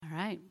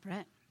right,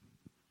 Brett.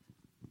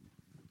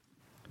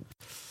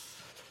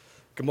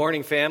 Good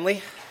morning,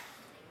 family.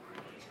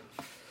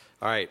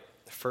 All right,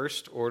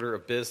 first order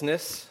of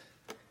business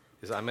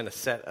is I'm going to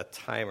set a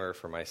timer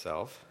for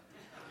myself.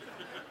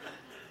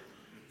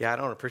 Yeah, I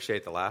don't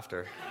appreciate the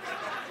laughter.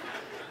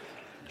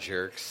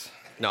 Jerks.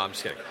 No, I'm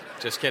just kidding.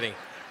 Just kidding.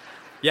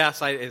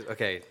 Yes,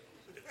 okay.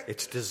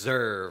 It's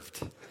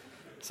deserved.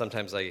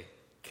 Sometimes I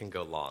can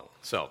go long.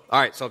 So,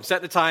 all right, so I'm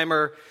setting a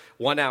timer.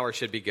 1 hour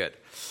should be good.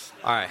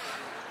 All right.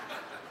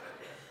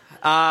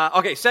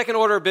 Okay, second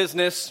order of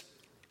business.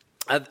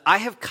 I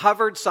have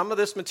covered some of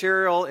this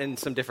material in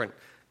some different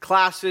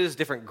classes,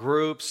 different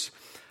groups,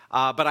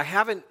 but I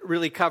haven't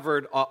really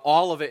covered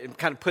all of it and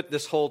kind of put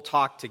this whole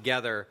talk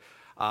together,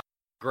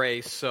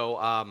 Grace.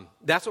 So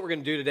that's what we're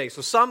going to do today.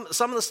 So some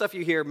of the stuff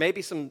you hear,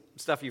 maybe some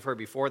stuff you've heard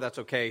before, that's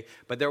okay,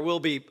 but there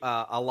will be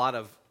a lot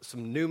of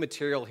some new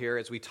material here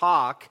as we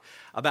talk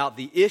about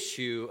the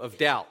issue of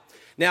doubt.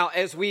 Now,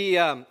 as we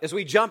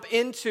jump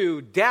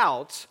into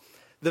doubt,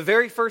 the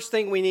very first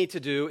thing we need to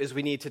do is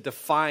we need to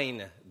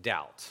define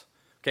doubt.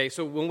 Okay,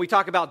 so when we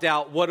talk about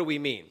doubt, what do we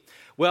mean?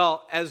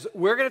 Well, as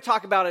we're going to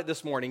talk about it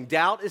this morning,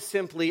 doubt is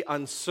simply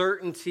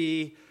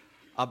uncertainty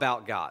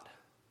about God.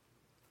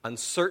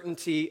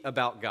 Uncertainty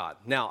about God.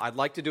 Now, I'd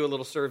like to do a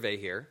little survey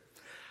here.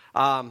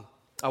 I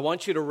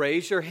want you to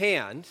raise your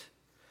hand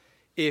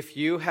if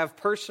you have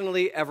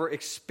personally ever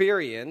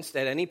experienced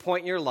at any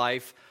point in your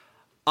life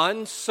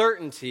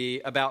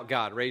uncertainty about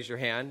God. Raise your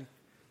hand.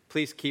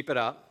 Please keep it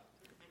up.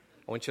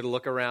 I want you to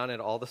look around at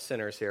all the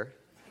sinners here.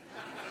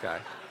 Okay.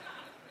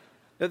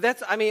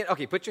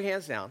 Okay, put your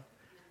hands down.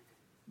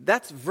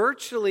 That's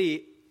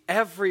virtually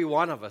every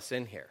one of us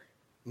in here.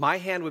 My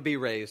hand would be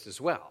raised as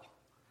well,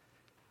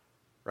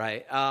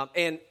 right?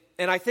 And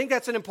I think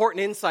that's an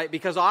important insight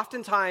because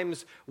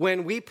oftentimes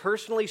when we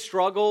personally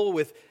struggle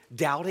with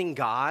doubting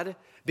God,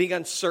 being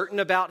uncertain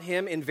about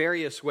Him in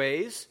various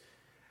ways,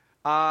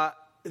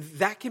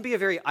 that can be a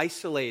very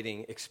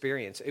isolating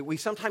experience. We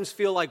sometimes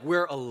feel like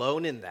we're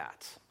alone in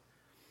that.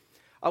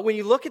 When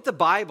you look at the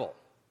Bible,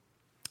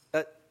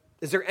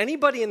 is there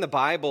anybody in the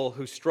Bible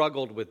who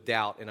struggled with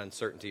doubt and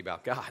uncertainty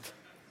about God?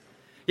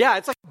 Yeah,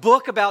 it's like a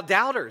book about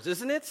doubters,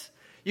 isn't it?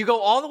 You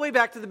go all the way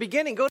back to the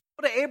beginning. Go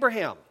to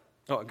Abraham.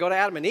 Oh, go to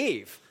Adam and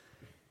Eve.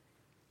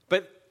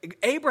 But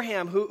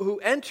Abraham, who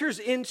enters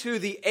into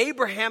the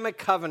Abrahamic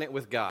covenant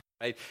with God,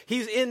 right?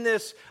 He's in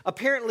this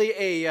apparently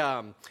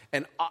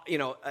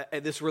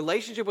this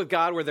relationship with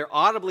God where they're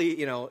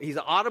he's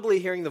audibly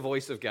hearing the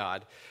voice of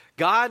God.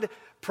 God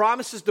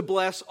promises to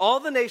bless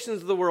all the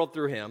nations of the world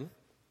through him.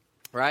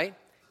 Right?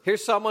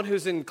 Here's someone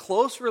who's in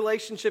close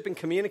relationship and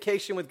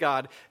communication with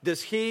God.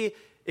 Does he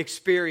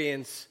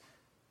experience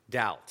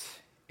doubt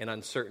and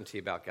uncertainty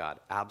about God?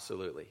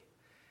 Absolutely.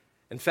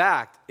 In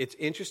fact, it's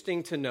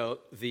interesting to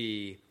note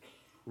the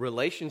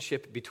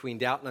relationship between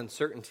doubt and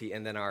uncertainty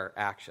and then our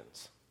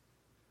actions.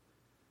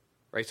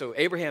 Right? So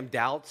Abraham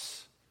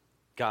doubts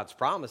God's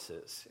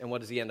promises, and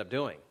what does he end up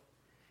doing?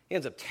 He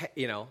ends up,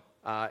 he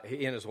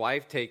and his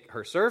wife take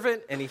her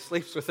servant, and he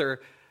sleeps with her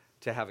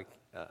to have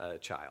a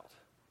child.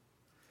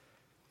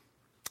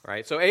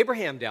 Right, so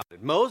Abraham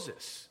doubted.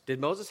 Moses. Did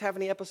Moses have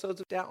any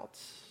episodes of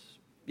doubts?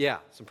 Yeah,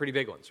 some pretty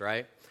big ones,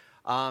 right?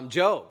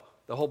 Job.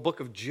 The whole book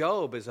of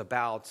Job is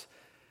about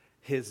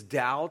his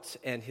doubt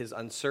and his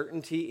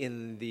uncertainty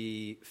in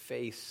the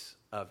face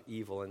of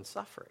evil and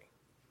suffering.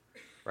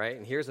 Right?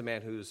 And here's a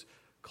man who's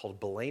called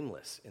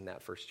blameless in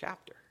that first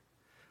chapter.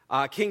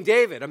 King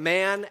David, a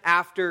man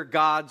after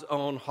God's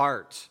own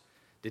heart.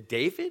 Did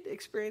David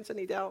experience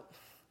any doubt?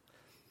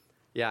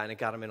 Yeah, and it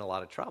got him in a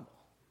lot of trouble.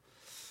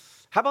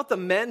 How about the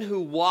men who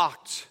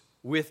walked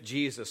with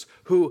Jesus,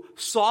 who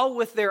saw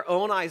with their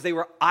own eyes? They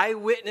were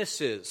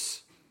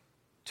eyewitnesses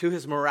to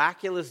his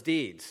miraculous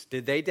deeds.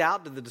 Did they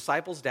doubt? Did the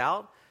disciples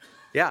doubt?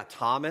 Yeah,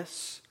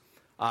 Thomas,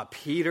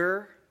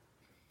 Peter,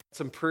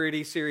 some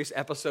pretty serious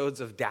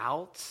episodes of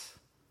doubt.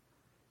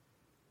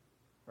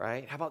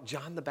 Right? How about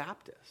John the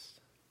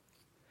Baptist?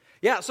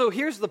 Yeah, so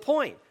here's the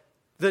point.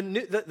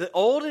 The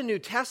Old and New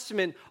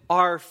Testament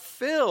are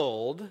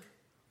filled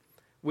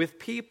with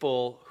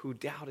people who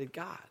doubted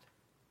God.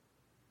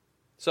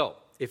 So,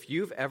 if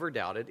you've ever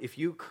doubted, if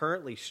you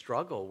currently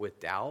struggle with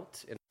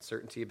doubt and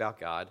uncertainty about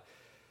God,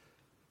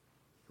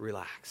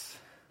 relax.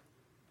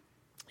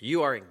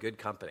 You are in good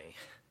company.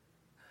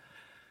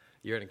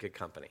 You're in good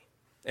company.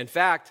 In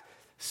fact,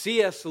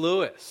 C.S.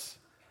 Lewis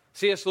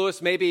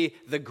may be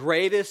the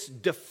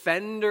greatest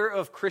defender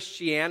of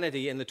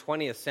Christianity in the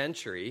 20th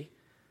century,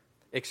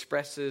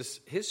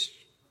 expresses his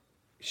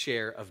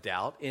share of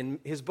doubt in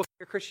his book,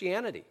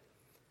 Christianity.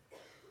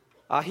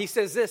 He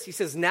says this, he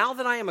says, now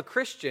that I am a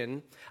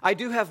Christian, I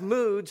do have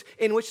moods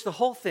in which the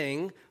whole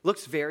thing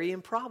looks very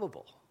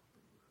improbable. I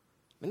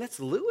mean, that's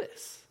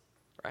Lewis,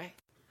 right?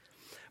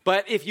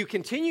 But if you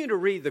continue to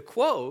read the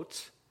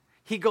quote,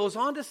 he goes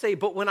on to say,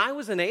 but when I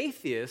was an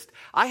atheist,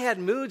 I had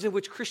moods in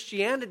which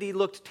Christianity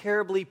looked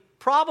terribly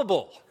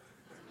probable.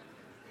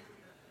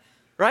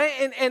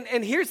 Right?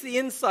 And here's the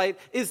insight,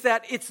 is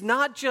that it's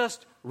not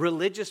just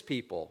religious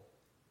people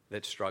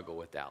that struggle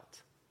with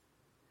doubt.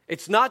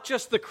 It's not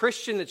just the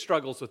Christian that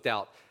struggles with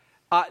doubt.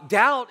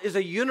 Doubt is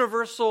a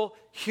universal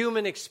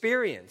human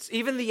experience.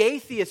 Even the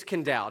atheist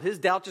can doubt. His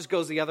doubt just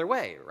goes the other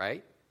way,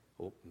 right?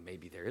 Well,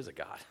 maybe there is a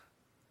God.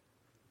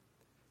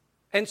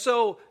 And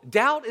so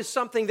doubt is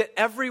something that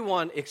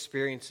everyone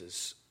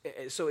experiences.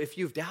 So if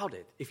you've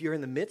doubted, if you're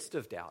in the midst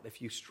of doubt,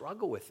 if you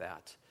struggle with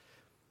that,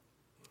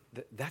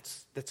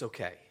 that's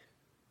okay.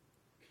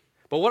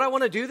 But what I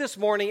want to do this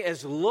morning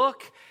is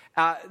look,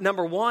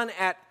 number one,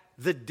 at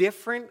the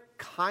different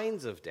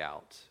kinds of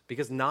doubt,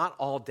 because not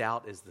all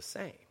doubt is the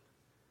same.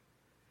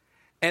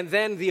 And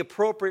then the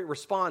appropriate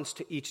response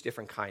to each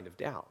different kind of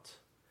doubt.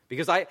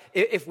 Because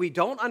if we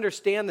don't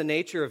understand the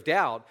nature of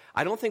doubt,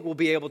 I don't think we'll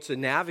be able to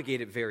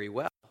navigate it very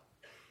well.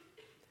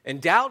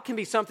 And doubt can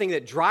be something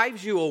that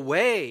drives you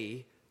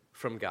away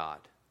from God,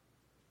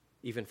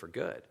 even for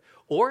good.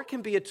 Or it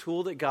can be a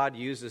tool that God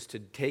uses to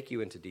take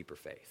you into deeper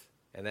faith.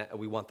 And that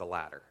we want the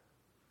latter.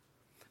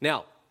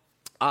 Now,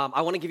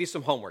 I want to give you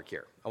some homework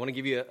here. I want to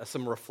give you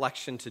some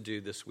reflection to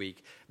do this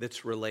week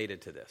that's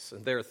related to this.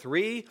 And there are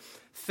 3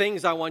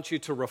 things I want you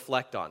to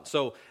reflect on.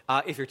 So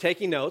if you're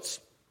taking notes,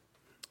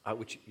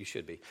 which you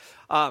should be,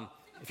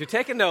 if you're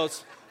taking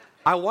notes,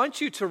 I want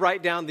you to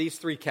write down these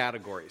 3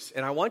 categories.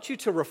 And I want you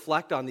to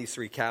reflect on these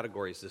 3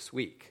 categories this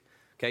week.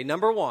 Okay,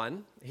 number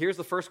 1, here's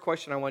the first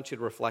question I want you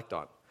to reflect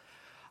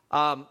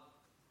on.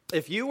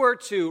 If you were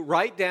to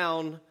write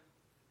down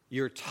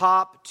your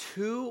top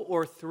 2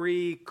 or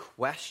 3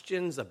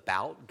 questions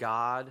about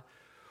God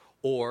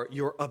or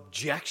your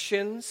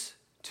objections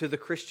to the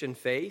Christian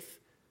faith,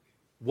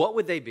 what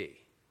would they be?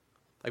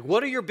 Like,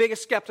 what are your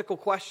biggest skeptical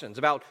questions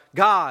about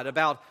God,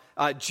 about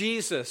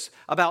Jesus,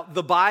 about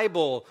the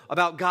Bible,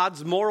 about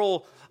God's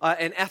moral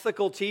and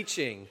ethical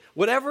teaching?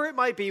 Whatever it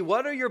might be,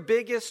 what are your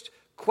biggest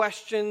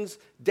questions,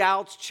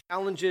 doubts,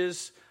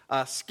 challenges,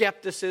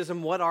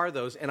 skepticism? What are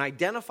those? And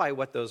identify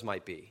what those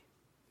might be.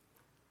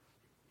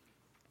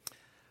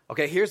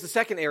 Okay, here's the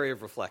second area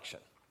of reflection,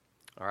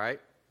 all right?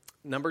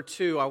 Number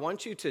 2, I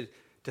want you to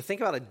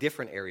think about a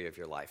different area of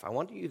your life. I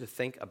want you to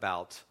think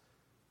about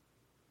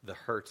the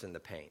hurts and the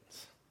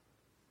pains.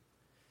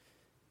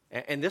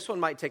 And this one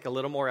might take a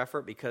little more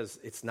effort because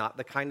it's not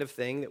the kind of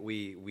thing that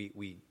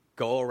we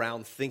go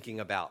around thinking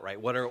about, right?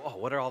 What are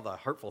all the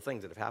hurtful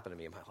things that have happened to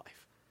me in my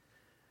life?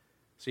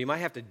 So you might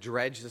have to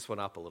dredge this one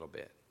up a little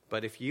bit.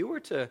 But if you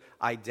were to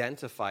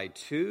identify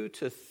 2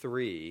 to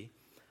 3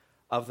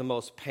 of the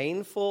most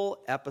painful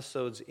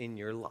episodes in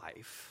your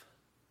life,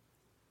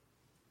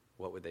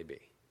 what would they be?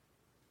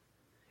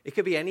 It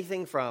could be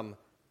anything from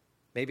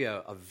maybe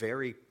a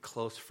very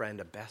close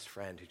friend, a best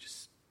friend who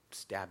just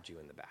stabbed you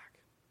in the back.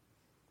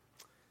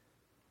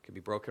 It could be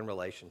broken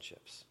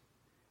relationships.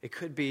 It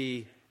could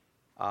be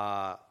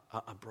a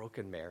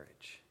broken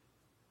marriage.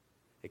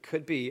 It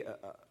could be a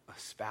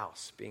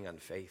spouse being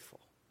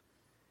unfaithful.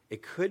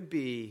 It could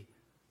be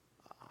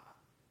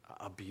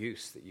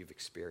abuse that you've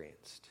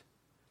experienced.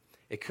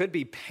 It could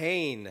be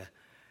pain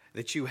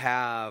that you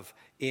have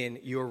in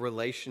your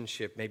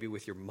relationship, maybe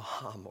with your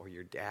mom or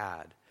your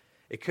dad.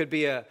 It could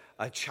be a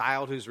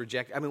child who's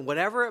rejected. I mean,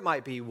 whatever it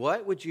might be,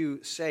 what would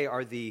you say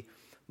are the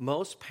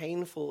most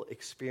painful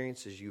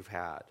experiences you've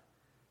had?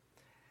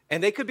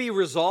 And they could be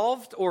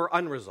resolved or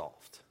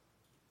unresolved.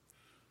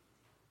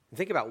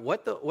 Think about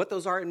what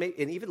those are and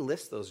even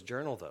list those,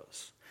 journal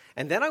those.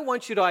 And then I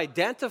want you to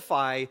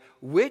identify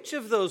which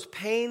of those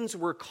pains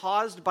were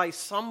caused by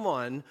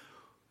someone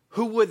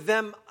who would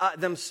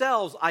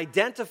themselves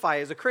identify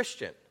as a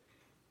Christian.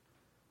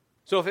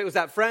 So if it was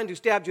that friend who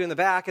stabbed you in the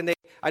back and they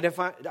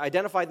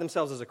identified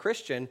themselves as a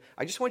Christian,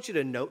 I just want you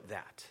to note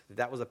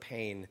that was a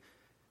pain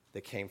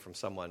that came from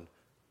someone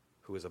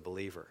who was a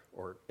believer,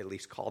 or at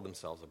least called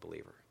themselves a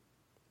believer.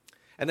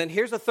 And then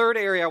here's the third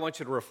area I want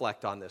you to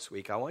reflect on this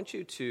week. I want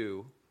you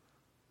to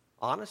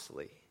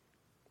honestly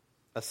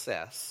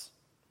assess,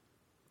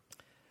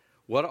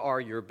 what are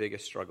your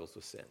biggest struggles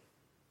with sin?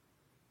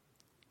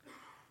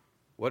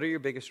 What are your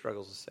biggest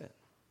struggles with sin?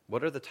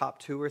 What are the top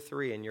 2 or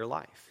 3 in your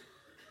life?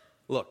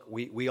 Look,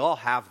 we all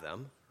have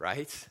them,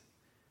 right?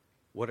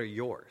 What are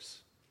yours?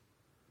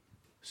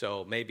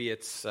 So maybe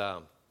it's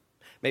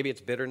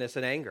bitterness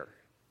and anger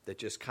that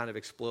just kind of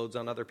explodes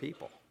on other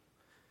people.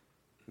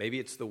 Maybe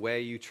it's the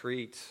way you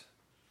treat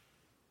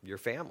your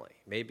family.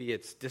 Maybe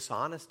it's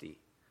dishonesty.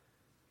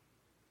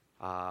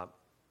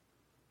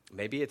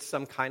 Maybe it's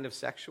some kind of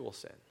sexual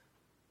sin.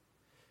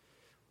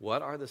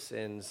 What are the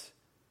sins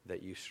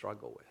that you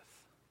struggle with?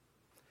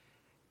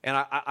 And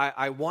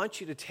I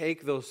want you to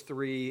take those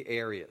 3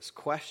 areas,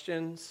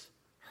 questions,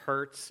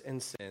 hurts,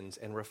 and sins,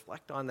 and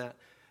reflect on that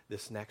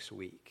this next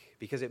week,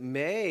 because it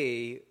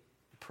may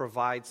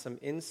provide some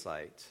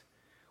insight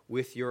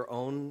with your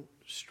own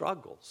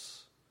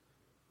struggles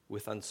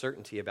with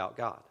uncertainty about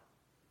God.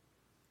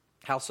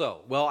 How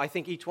so? Well, I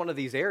think each one of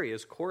these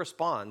areas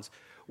corresponds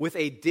with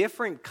a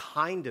different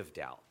kind of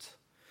doubt.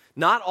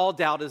 Not all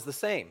doubt is the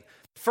same.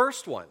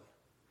 First one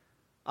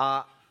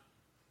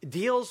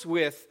deals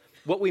with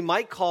what we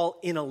might call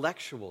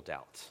intellectual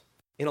doubt.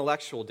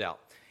 Intellectual doubt.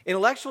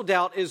 Intellectual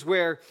doubt is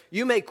where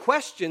you may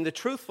question the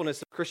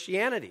truthfulness of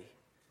Christianity.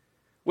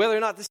 whether or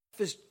not this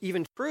stuff is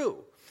even true.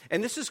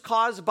 And this is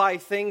caused by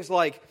things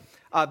like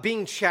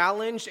being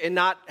challenged and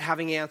not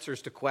having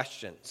answers to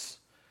questions.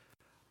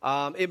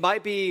 It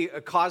might be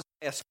caused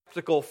by a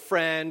skeptical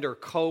friend or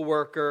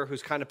coworker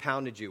who's kind of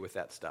pounded you with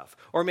that stuff.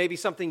 Or maybe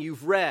something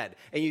you've read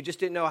and you just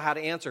didn't know how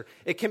to answer.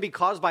 It can be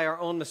caused by our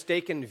own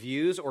mistaken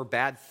views or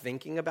bad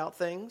thinking about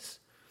things.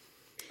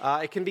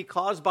 It can be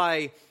caused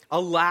by a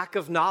lack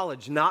of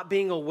knowledge, not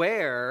being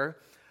aware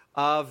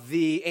of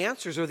the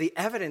answers or the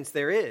evidence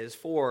there is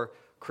for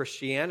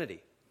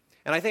Christianity.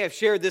 And I think I've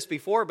shared this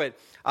before, but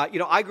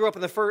I grew up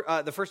in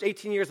the first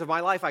 18 years of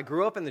my life. I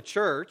grew up in the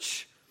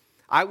church.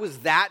 I was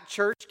that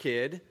church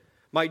kid.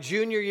 My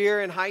junior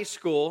year in high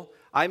school,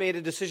 I made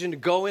a decision to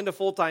go into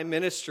full-time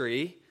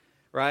ministry,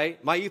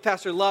 right? My youth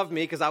pastor loved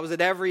me because I was at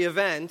every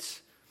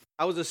event.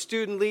 I was a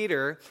student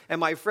leader.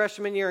 And my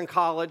freshman year in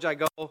college, I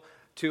go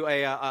to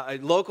a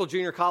local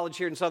junior college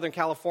here in Southern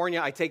California.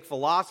 I take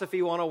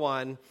Philosophy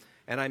 101,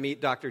 and I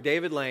meet Dr.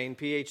 David Lane,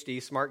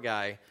 PhD, smart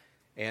guy.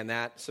 And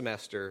that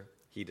semester,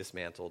 he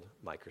dismantled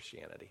my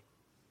Christianity.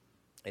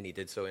 And he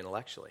did so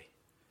intellectually.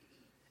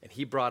 And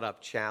he brought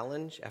up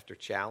challenge after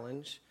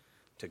challenge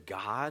to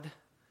God,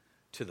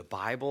 to the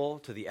Bible,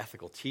 to the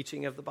ethical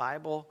teaching of the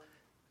Bible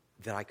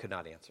that I could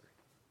not answer.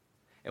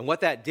 And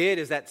what that did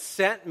is that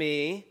sent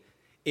me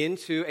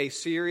into a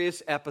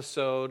serious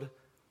episode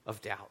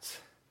of doubts.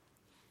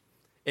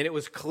 And it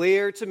was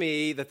clear to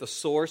me that the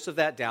source of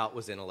that doubt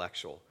was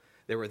intellectual.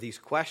 There were these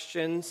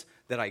questions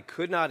that I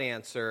could not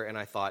answer, and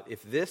I thought,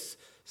 if this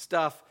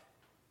stuff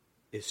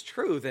is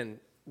true, then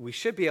we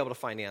should be able to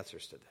find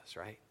answers to this,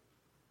 right?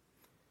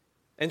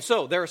 And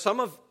so there are some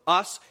of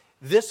us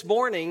this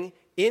morning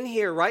in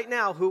here right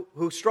now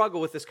who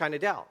struggle with this kind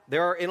of doubt.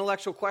 There are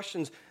intellectual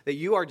questions that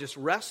you are just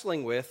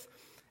wrestling with,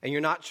 and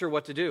you're not sure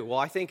what to do. Well,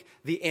 I think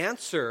the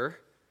answer,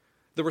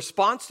 the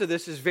response to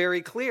this is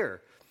very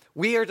clear.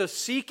 We are to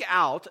seek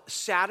out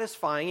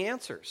satisfying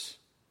answers.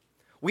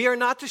 We are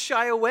not to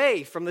shy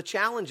away from the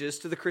challenges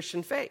to the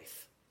Christian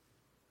faith.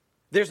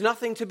 There's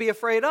nothing to be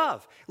afraid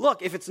of.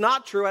 Look, if it's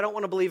not true, I don't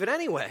want to believe it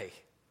anyway,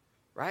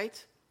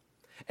 right?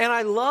 And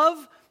I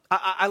love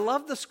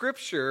the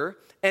Scripture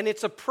and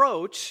its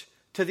approach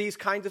to these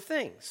kinds of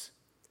things.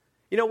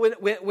 You know,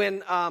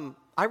 when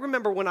I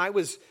remember when I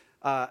was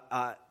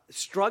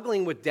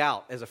struggling with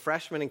doubt as a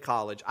freshman in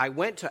college, I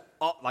went to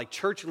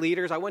church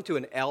leaders. I went to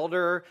an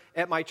elder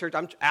at my church.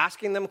 I'm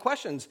asking them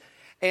questions.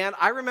 And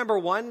I remember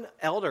one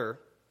elder,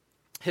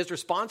 his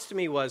response to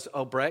me was,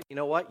 "Oh, Brett, you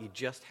know what? You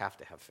just have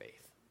to have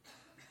faith.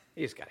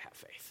 You just got to have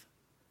faith."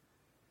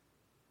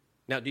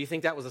 Now, do you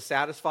think that was a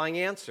satisfying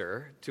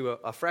answer to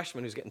a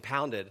freshman who's getting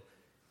pounded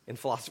in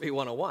Philosophy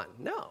 101?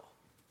 No.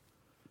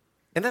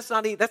 And that's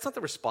not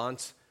the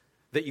response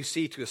that you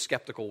see to a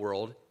skeptical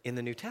world in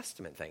the New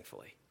Testament,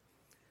 thankfully.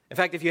 In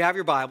fact, if you have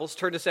your Bibles,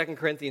 turn to 2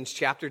 Corinthians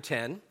chapter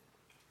 10.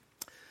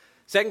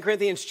 2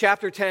 Corinthians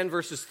chapter 10,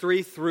 verses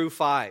 3 through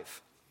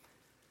 5.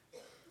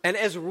 And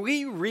as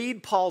we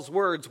read Paul's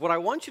words, what I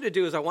want you to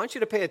do is I want you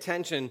to pay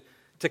attention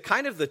to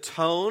kind of the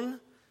tone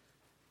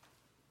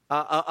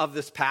of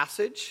this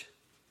passage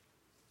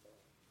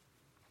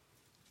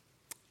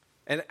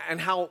and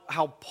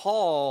how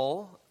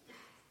Paul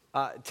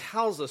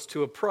tells us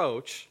to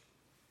approach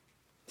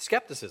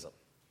skepticism.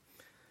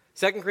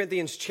 2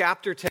 Corinthians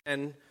chapter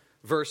 10,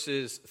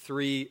 verses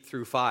 3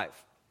 through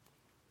 5.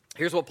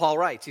 Here's what Paul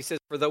writes. He says,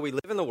 "For though we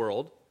live in the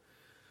world,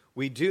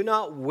 we do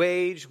not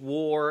wage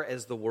war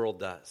as the world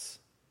does.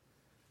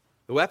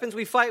 The weapons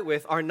we fight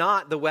with are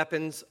not the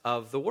weapons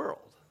of the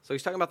world." So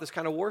he's talking about this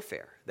kind of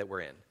warfare that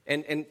we're in.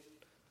 And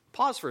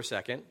pause for a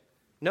second.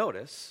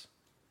 Notice,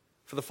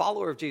 for the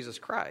follower of Jesus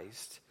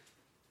Christ,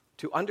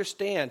 to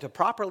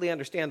properly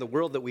understand the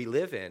world that we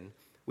live in,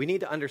 we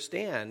need to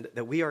understand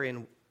that we are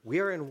in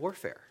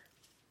warfare.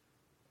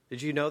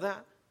 Did you know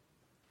that?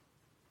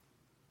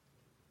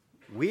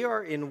 We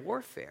are in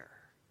warfare.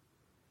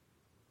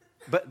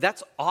 But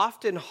that's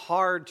often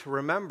hard to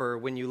remember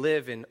when you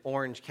live in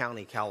Orange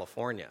County,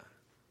 California,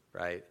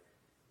 right?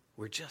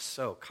 We're just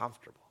so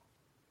comfortable.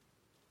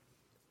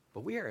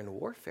 But we are in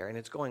warfare, and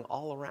it's going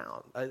all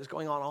around. It's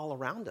going on all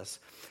around us.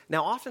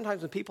 Now,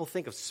 oftentimes when people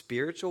think of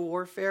spiritual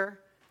warfare,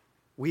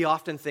 we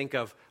often think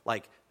of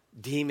like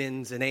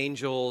demons and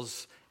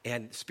angels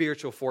and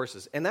spiritual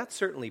forces, and that's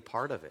certainly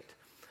part of it.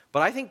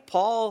 But I think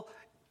Paul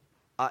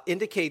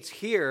indicates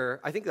here,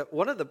 I think that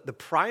one of the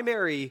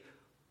primary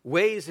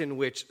ways in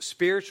which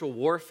spiritual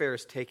warfare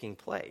is taking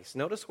place.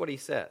 Notice what he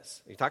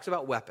says. He talks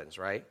about weapons,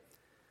 right?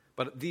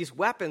 But these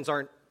weapons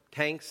aren't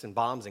tanks and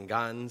bombs and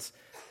guns.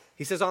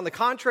 He says, on the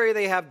contrary,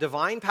 they have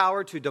divine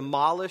power to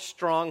demolish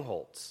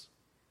strongholds.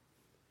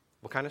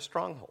 What kind of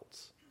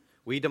strongholds?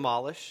 We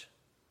demolish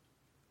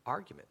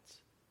arguments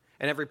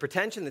and every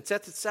pretension that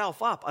sets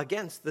itself up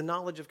against the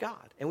knowledge of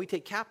God. And we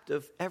take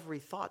captive every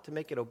thought to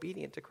make it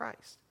obedient to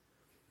Christ.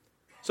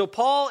 So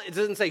Paul, it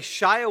doesn't say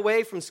shy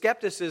away from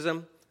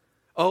skepticism.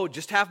 Oh,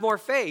 just have more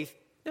faith.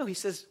 No, he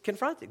says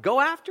confront it.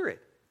 Go after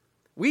it.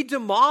 We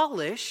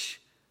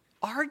demolish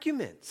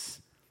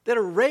arguments that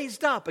are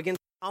raised up against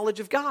the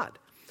knowledge of God.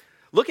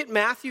 Look at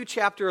Matthew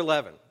chapter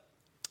 11.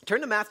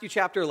 Turn to Matthew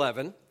chapter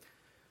 11.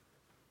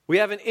 We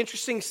have an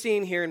interesting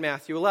scene here in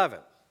Matthew 11.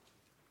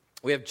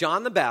 We have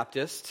John the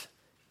Baptist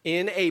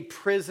in a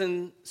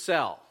prison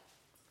cell,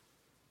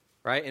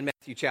 right, in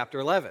Matthew chapter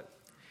 11.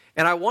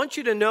 And I want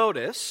you to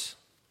notice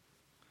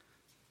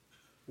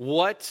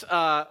what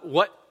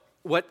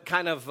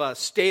kind of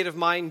state of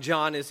mind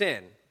John is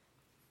in.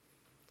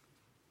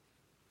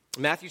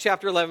 Matthew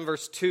chapter 11,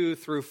 verse 2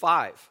 through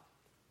 5.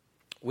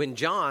 When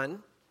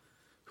John,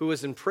 who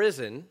was in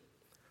prison,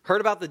 heard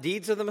about the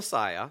deeds of the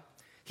Messiah,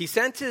 he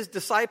sent his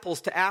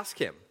disciples to ask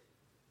him,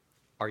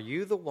 "Are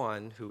you the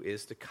one who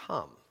is to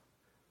come,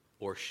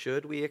 or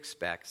should we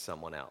expect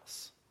someone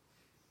else?"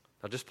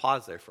 Now just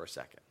pause there for a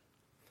second.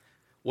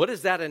 What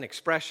is that an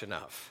expression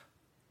of?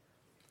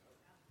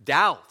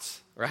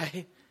 Doubt,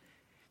 right?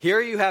 Here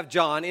you have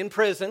John in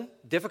prison,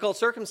 difficult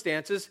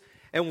circumstances,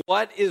 and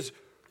what is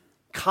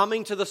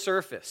coming to the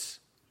surface?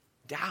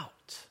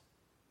 Doubt.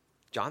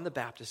 John the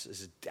Baptist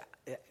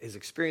is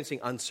experiencing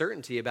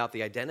uncertainty about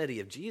the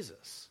identity of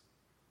Jesus.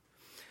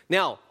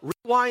 Now,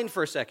 rewind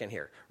for a second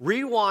here.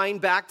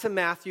 Rewind back to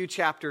Matthew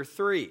chapter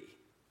 3.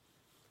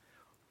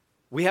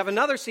 We have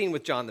another scene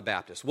with John the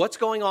Baptist. What's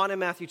going on in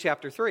Matthew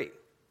chapter 3?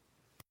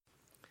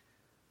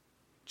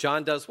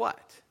 John does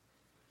what?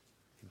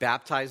 He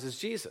baptizes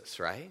Jesus,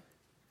 right?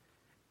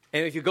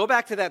 And if you go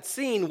back to that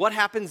scene, what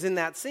happens in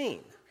that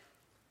scene?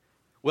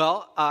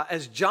 Well,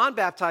 as John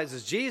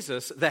baptizes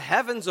Jesus, the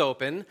heavens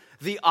open,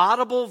 the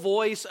audible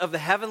voice of the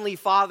heavenly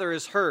Father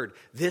is heard.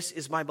 "This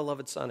is my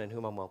beloved Son in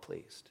whom I'm well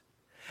pleased."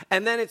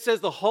 And then it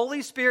says the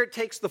Holy Spirit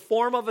takes the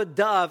form of a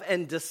dove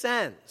and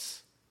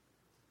descends.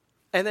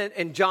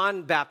 And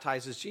John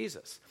baptizes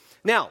Jesus.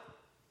 Now,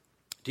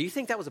 do you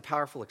think that was a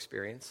powerful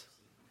experience?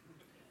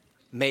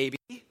 Maybe.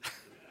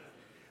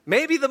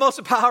 Maybe the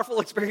most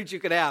powerful experience you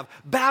could have,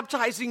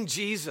 baptizing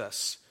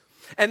Jesus.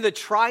 And the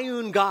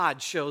triune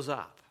God shows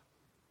up.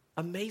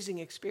 Amazing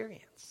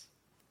experience.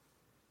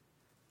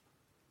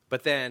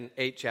 But then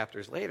 8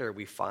 chapters later,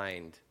 we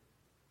find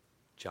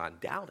John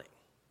doubting.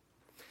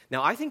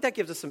 Now, I think that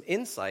gives us some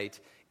insight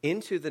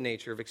into the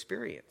nature of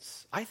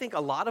experience. I think a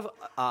lot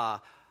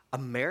of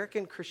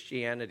American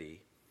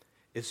Christianity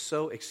is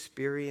so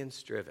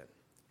experience-driven.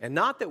 And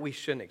not that we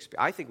shouldn't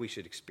experience. I think we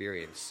should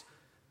experience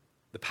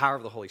the power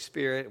of the Holy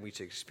Spirit, and we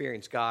should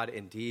experience God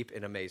in deep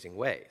and amazing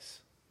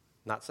ways.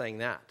 Not saying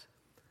that.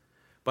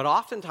 But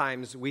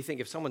oftentimes, we think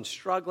if someone's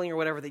struggling or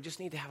whatever, they just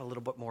need to have a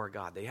little bit more of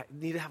God. They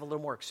need to have a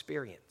little more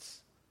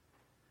experience.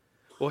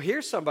 Well,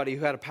 here's somebody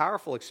who had a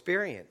powerful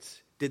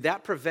experience. Did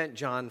that prevent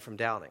John from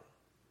doubting?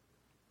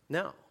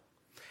 No.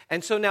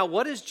 And so now,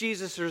 what is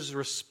Jesus'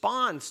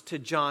 response to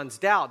John's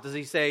doubt? Does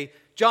he say,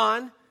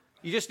 "John,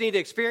 you just need to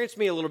experience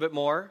me a little bit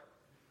more"?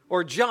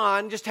 Or,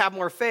 "John, just have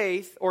more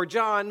faith"? Or,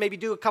 "John, maybe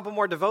do a couple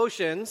more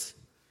devotions,"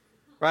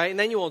 right? And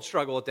then you won't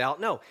struggle with doubt.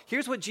 No.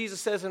 Here's what Jesus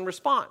says in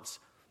response.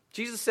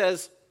 Jesus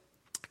says,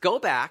 "Go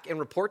back and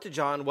report to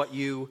John what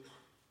you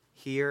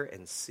hear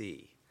and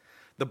see.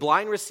 The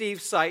blind receive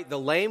sight, the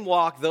lame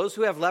walk, those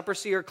who have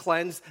leprosy are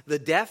cleansed, the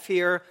deaf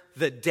hear,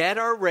 the dead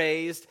are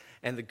raised,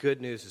 and the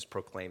good news is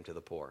proclaimed to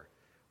the poor."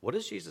 What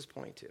does Jesus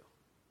point to?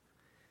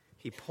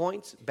 He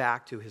points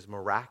back to his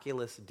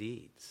miraculous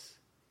deeds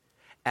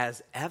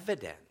as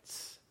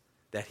evidence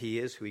that he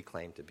is who he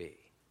claimed to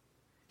be.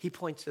 He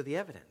points to the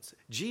evidence.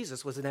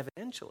 Jesus was an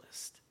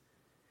evidentialist.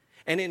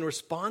 And in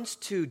response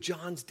to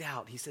John's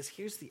doubt, he says,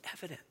 here's the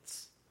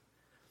evidence.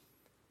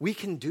 We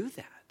can do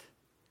that.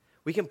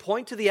 We can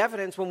point to the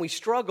evidence when we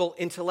struggle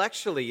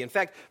intellectually. In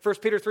fact,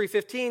 1 Peter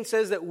 3:15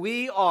 says that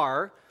we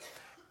are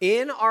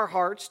in our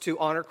hearts to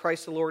honor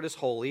Christ the Lord as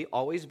holy,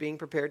 always being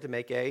prepared to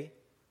make a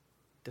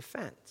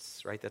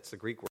defense, right? That's the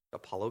Greek word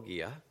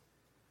apologia,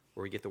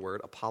 where we get the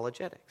word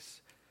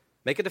apologetics.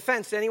 Make a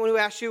defense to anyone who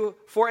asks you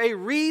for a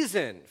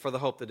reason for the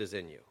hope that is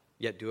in you,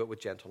 yet do it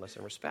with gentleness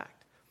and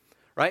respect.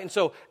 Right? And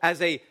so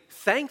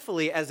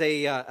thankfully, as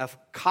a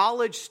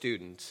college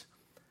student,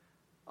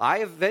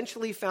 I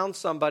eventually found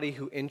somebody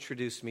who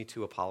introduced me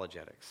to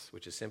apologetics,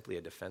 which is simply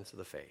a defense of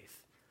the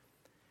faith.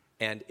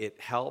 And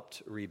it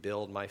helped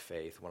rebuild my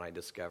faith when I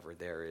discovered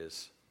there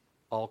is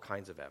all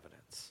kinds of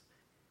evidence,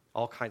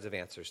 all kinds of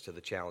answers to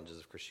the challenges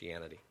of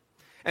Christianity.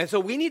 And so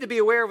we need to be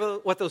aware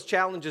of what those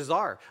challenges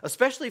are,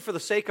 especially for the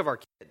sake of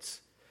our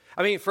kids.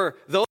 I mean, for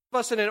those of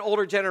us in an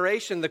older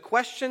generation, the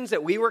questions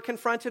that we were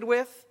confronted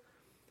with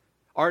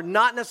are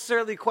not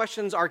necessarily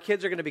questions our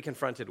kids are going to be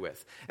confronted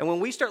with. And when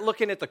we start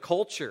looking at the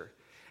culture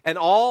and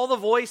all the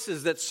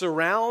voices that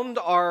surround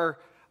our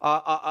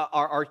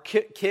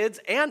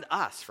kids and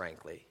us,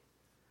 frankly,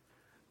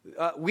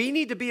 we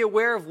need to be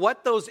aware of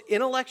what those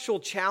intellectual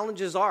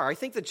challenges are. I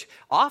think that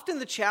often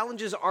the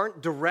challenges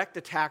aren't direct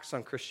attacks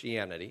on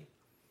Christianity.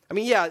 I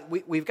mean, yeah,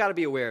 we've got to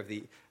be aware of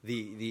the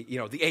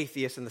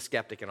atheist and the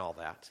skeptic and all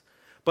that.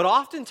 But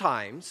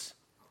oftentimes,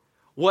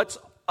 what's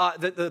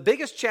the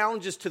biggest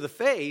challenges to the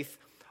faith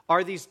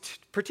are these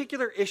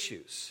particular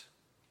issues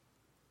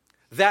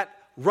that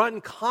run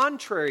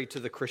contrary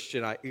to the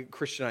Christian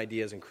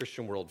ideas and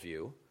Christian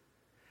worldview.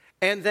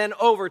 And then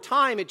over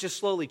time, it just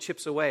slowly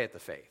chips away at the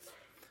faith.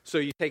 So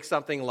you take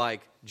something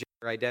like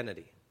their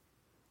identity,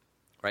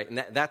 right?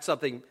 And that's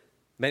something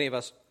many of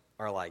us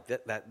are like,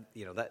 that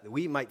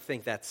we might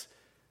think that's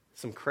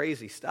some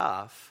crazy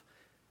stuff,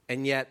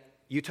 and yet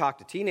you talk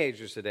to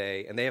teenagers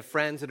today, and they have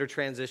friends that are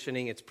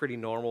transitioning. It's pretty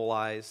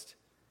normalized,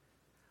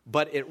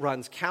 but it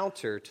runs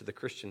counter to the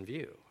Christian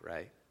view,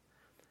 right?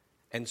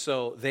 And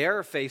so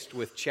they're faced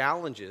with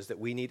challenges that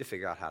we need to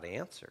figure out how to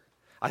answer.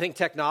 I think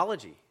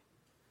technology,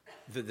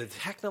 the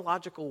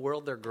technological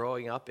world they're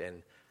growing up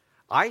in,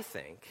 I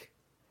think,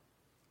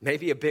 may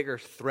be a bigger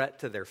threat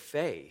to their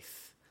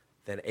faith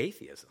than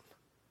atheism.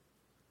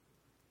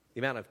 The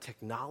amount of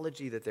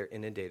technology that they're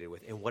inundated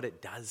with and what it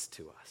does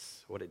to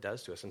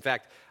us. In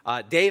fact,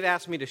 Dave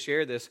asked me to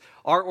share this.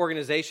 Our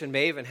organization,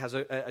 Maven, has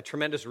a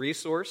tremendous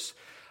resource.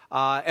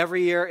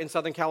 Every year in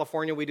Southern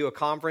California, we do a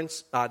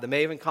conference, the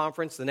Maven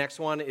Conference. The next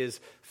one is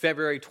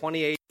February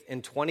 28th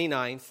and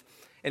 29th.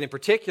 And in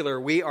particular,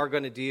 we are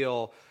going to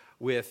deal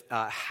with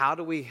how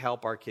do we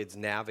help our kids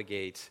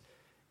navigate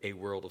a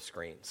world of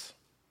screens.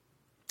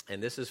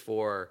 And this is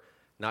for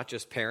not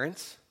just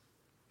parents.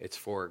 It's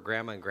for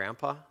grandma and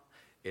grandpa.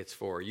 It's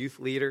for youth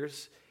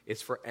leaders.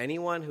 It's for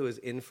anyone who is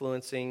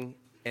influencing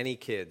any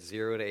kids,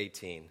 0 to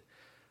 18.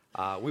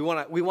 We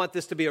want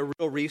this to be a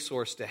real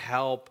resource to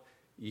help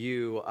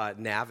you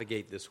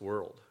navigate this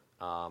world.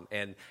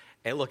 And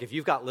look, if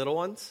you've got little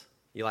ones,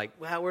 you're like,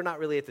 well, we're not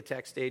really at the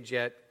tech stage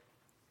yet.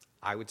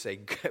 I would say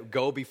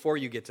go before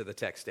you get to the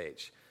tech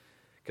stage.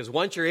 Because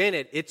once you're in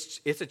it,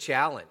 it's a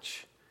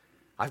challenge.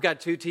 I've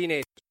got 2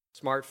 teenage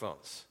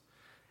smartphones.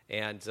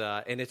 And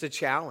it's a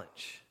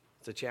challenge.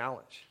 It's a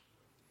challenge.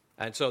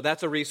 And so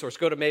that's a resource.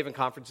 Go to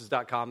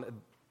mavenconferences.com.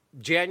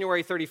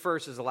 January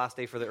 31st is the last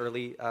day for the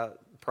early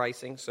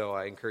pricing, so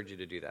I encourage you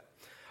to do that.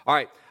 All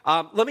right,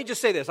 let me just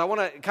say this. I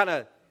want to kind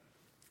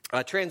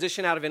of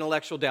transition out of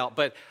intellectual doubt,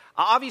 but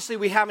obviously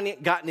we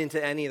haven't gotten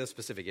into any of the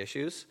specific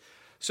issues.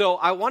 So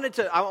I want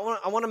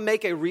to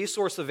make a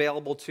resource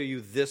available to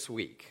you this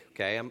week.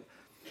 Okay, I'm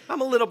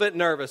a little bit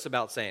nervous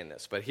about saying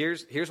this, but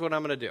here's what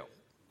I'm going to do.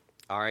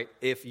 All right,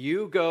 if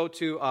you go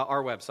to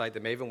our website,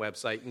 the Maven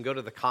website, and go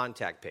to the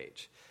contact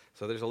page.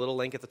 So there's a little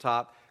link at the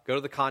top. Go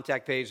to the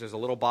contact page. There's a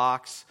little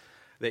box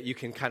that you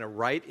can kind of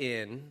write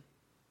in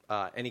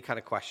any kind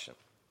of question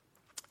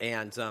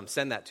and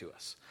send that to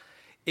us.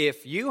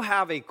 If you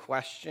have a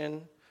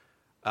question,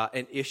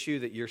 an issue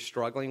that you're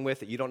struggling with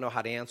that you don't know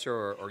how to answer,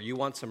 or you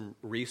want some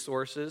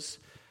resources,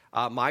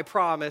 my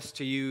promise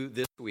to you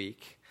this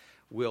week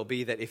will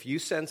be that if you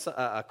send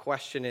a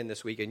question in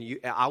this week, and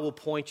I will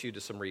point you to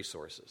some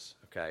resources,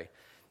 okay?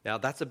 Now,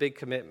 that's a big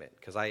commitment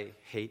because I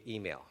hate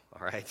email,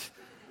 all right?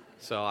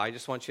 So I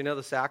just want you to know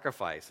the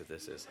sacrifice that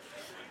this is.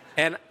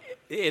 And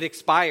it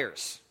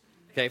expires.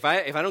 Okay, if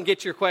I don't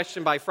get your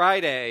question by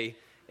Friday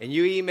and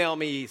you email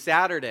me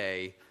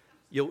Saturday,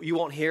 you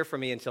won't hear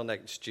from me until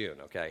next June,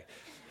 okay?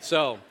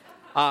 So,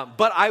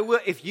 but I will,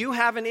 if you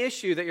have an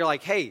issue that you're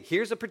like, hey,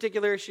 here's a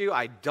particular issue,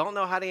 I don't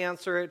know how to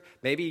answer it,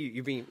 maybe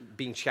you're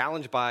being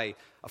challenged by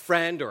a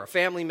friend or a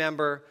family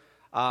member,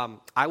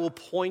 I will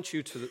point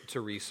you to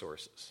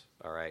resources,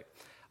 all right?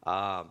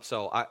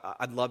 So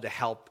I'd love to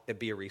help and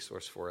be a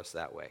resource for us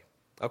that way.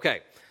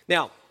 Okay,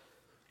 now,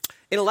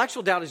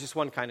 intellectual doubt is just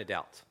one kind of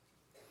doubt.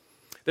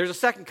 There's a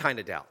second kind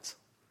of doubt.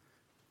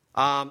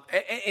 And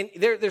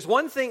there's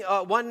one thing,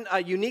 one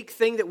unique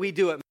thing that we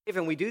do at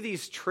Maven. We do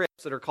these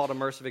trips that are called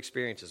immersive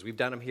experiences. We've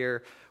done them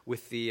here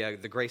with the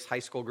Grace High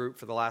School group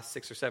for the last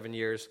 6 or 7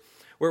 years,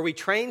 where we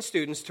train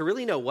students to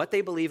really know what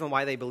they believe and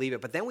why they believe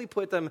it, but then we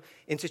put them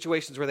in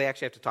situations where they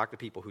actually have to talk to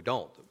people who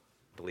don't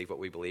believe what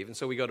we believe. And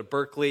so we go to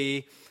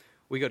Berkeley,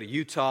 we go to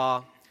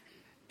Utah,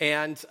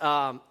 and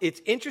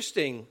it's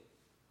interesting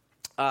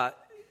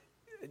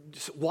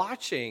just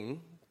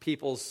watching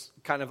people's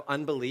kind of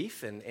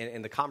unbelief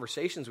and the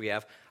conversations we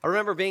have. I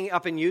remember being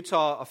up in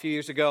Utah a few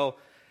years ago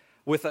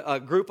with a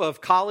group of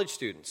college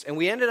students, and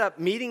we ended up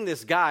meeting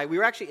this guy. We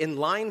were actually in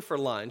line for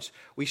lunch.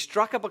 We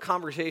struck up a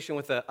conversation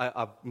with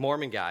a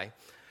Mormon guy,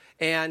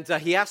 and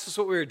he asked us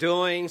what we were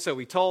doing, so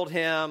we told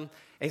him.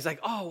 And he's like,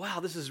 oh, wow,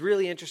 this is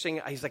really interesting.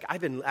 He's like,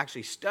 I've been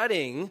actually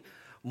studying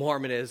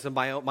Mormonism,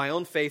 my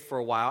own faith for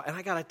a while, and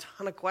I got a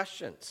ton of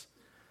questions.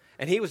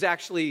 And he was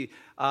actually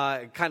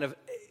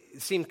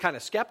seemed kind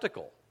of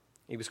skeptical.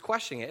 He was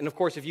questioning it. And, of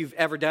course, if you've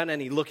ever done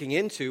any looking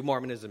into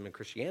Mormonism and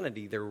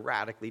Christianity, they're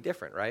radically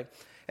different, right?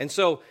 And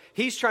so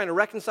he's trying to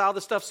reconcile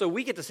this stuff. So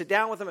we get to sit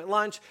down with him at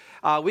lunch.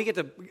 We get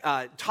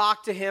to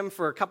talk to him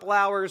for a couple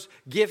hours,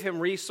 give him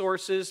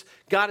resources,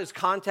 got his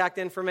contact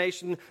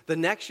information. The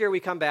next year we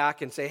come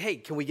back and say, hey,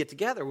 can we get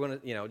together? We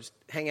want to, just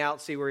hang out,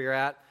 see where you're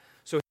at.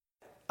 So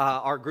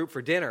our group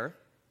for dinner.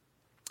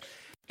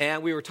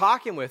 And we were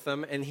talking with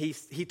him, and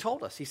he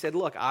told us, he said,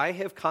 look, I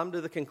have come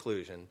to the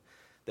conclusion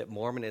that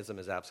Mormonism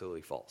is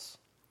absolutely false.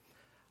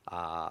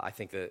 I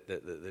think that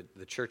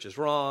the church is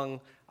wrong.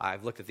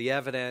 I've looked at the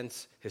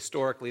evidence.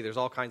 Historically, there's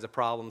all kinds of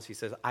problems. He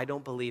says, I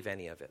don't believe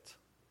any of it.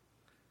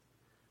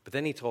 But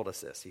then he told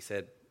us this. He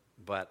said,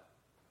 but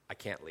I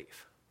can't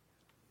leave.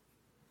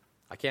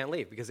 I can't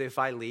leave because if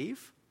I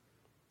leave,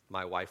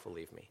 my wife will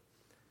leave me,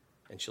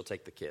 and she'll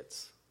take the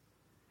kids.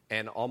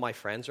 and all my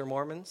friends are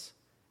Mormons,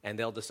 and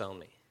they'll disown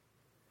me.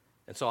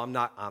 And so I'm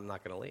not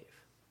going to leave.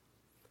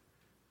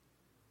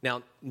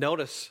 Now,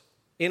 notice,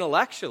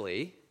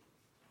 intellectually,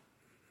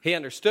 he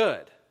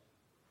understood,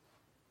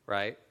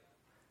 right,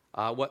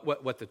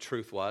 what the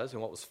truth was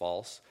and what was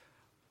false.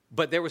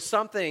 But there was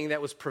something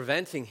that was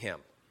preventing him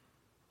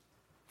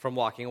from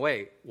walking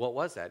away. What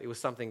was that? It was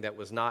something that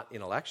was not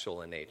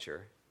intellectual in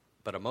nature,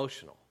 but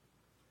emotional.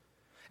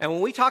 And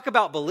when we talk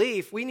about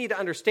belief, we need to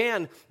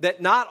understand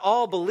that not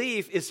all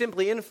belief is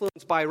simply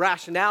influenced by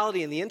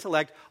rationality and the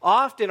intellect.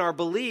 Often our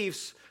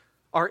beliefs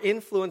are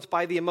influenced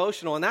by the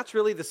emotional, and that's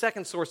really the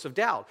second source of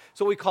doubt.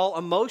 So we call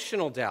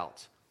emotional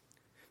doubt.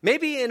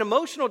 Maybe in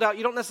emotional doubt,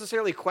 you don't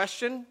necessarily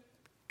question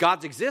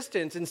God's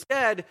existence.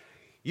 Instead,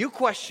 you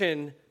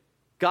question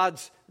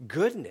God's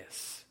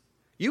goodness.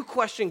 You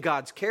question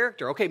God's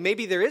character. Okay,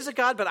 maybe there is a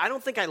God, but I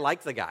don't think I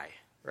like the guy,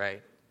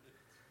 right?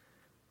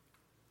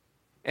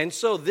 And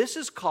so this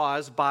is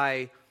caused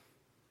by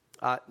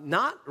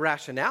not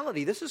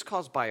rationality. This is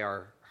caused by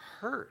our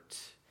hurt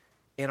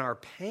and our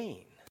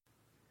pain.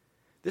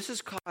 This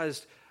is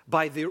caused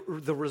by the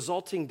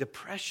resulting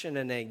depression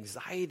and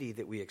anxiety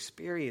that we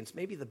experience.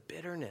 Maybe the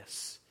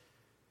bitterness.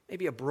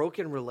 Maybe a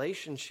broken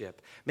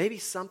relationship. Maybe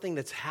something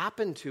that's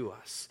happened to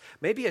us.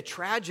 Maybe a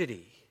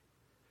tragedy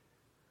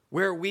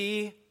where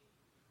we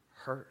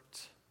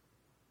hurt.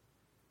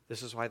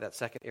 This is why that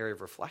second area of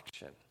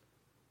reflection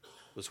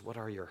was, what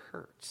are your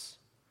hurts?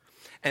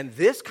 And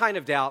this kind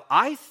of doubt,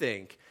 I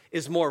think,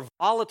 is more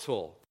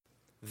volatile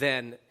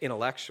than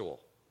intellectual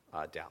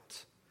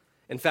doubt.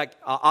 In fact,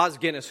 Os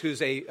Guinness,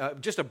 who's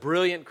just a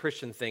brilliant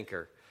Christian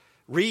thinker,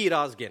 read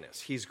Os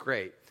Guinness. He's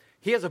great.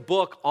 He has a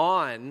book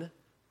on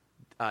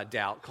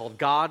doubt called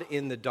God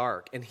in the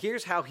Dark. And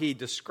here's how he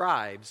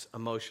describes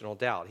emotional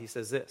doubt. He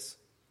says this: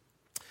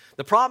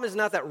 the problem is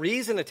not that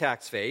reason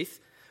attacks faith,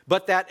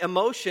 but that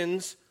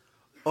emotions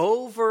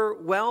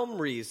overwhelm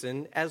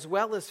reason as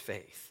well as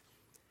faith.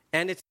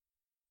 And it's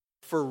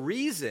for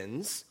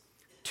reasons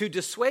to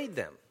dissuade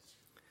them.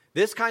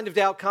 This kind of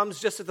doubt comes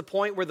just at the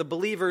point where the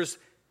believer's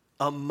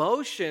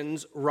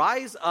emotions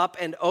rise up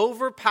and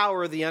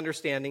overpower the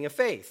understanding of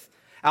faith.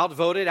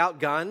 Outvoted,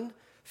 outgunned,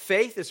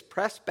 faith is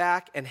pressed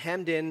back and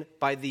hemmed in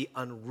by the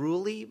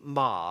unruly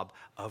mob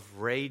of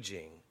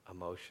raging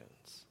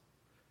emotions.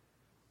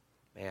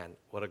 Man,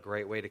 what a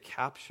great way to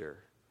capture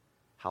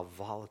how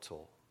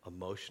volatile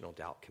emotional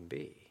doubt can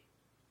be.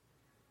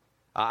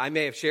 I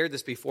may have shared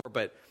this before,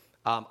 but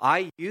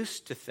I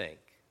used to think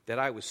that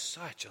I was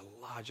such a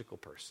logical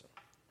person.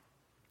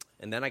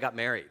 And then I got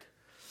married.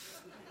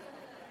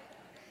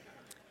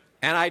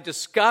 And I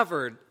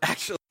discovered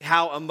actually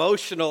how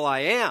emotional I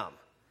am.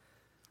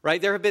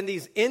 Right? There have been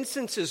these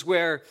instances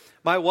where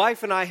my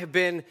wife and I have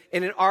been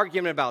in an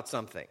argument about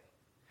something.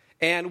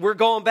 And we're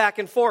going back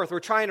and forth.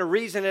 We're trying to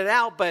reason it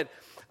out, but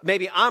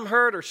maybe I'm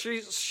hurt or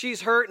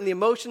she's hurt, and the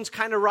emotions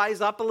kind of rise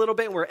up a little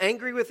bit, and we're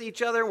angry with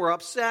each other, and we're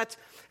upset,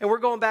 and we're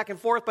going back and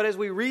forth. But as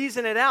we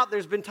reason it out,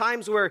 there's been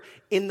times where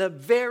in the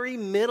very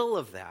middle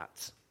of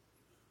that,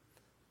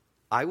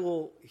 I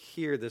will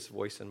hear this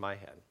voice in my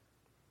head.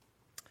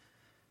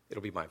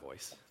 It'll be my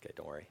voice. Okay,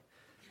 don't worry.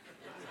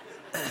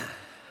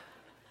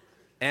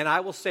 And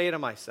I will say to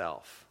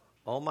myself,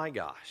 oh my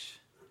gosh,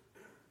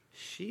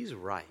 she's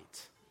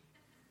right,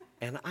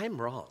 and I'm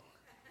wrong.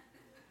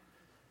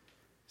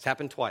 It's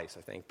happened twice,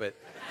 I think, but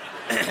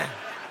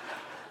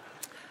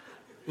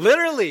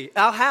literally,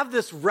 I'll have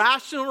this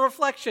rational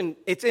reflection.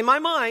 It's in my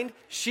mind.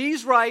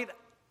 She's right.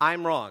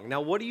 I'm wrong.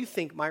 Now, what do you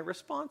think my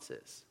response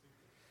is?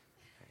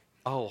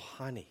 Oh,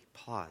 honey,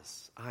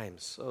 pause. I'm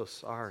so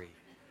sorry.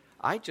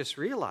 I just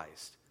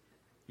realized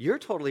you're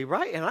totally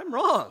right and I'm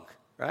wrong,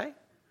 right?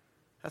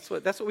 That's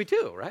what we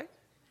do, right?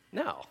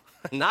 No,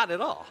 not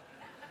at all.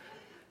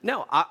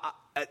 No,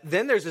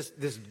 then there's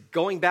this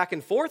going back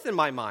and forth in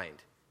my mind.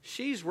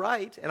 She's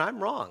right and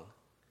I'm wrong.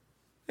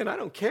 And I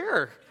don't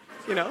care,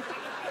 because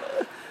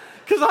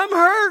I'm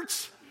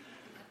hurt.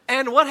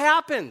 And what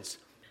happens?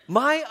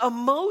 My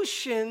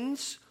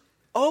emotions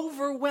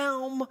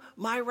overwhelm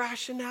my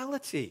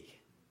rationality.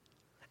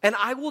 And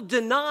I will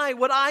deny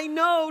what I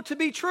know to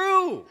be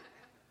true.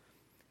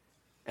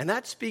 And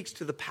that speaks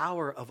to the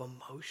power of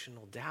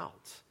emotional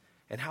doubt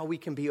and how we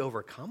can be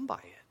overcome by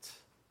it.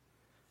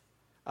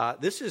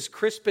 This is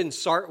Crispin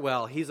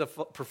Sartwell. He's a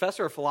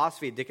professor of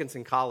philosophy at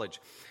Dickinson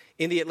College.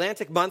 In the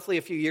Atlantic Monthly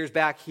a few years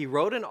back, he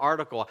wrote an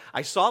article.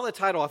 I saw the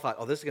title. I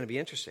thought, this is going to be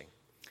interesting.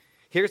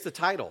 Here's the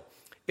title: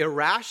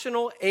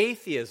 Irrational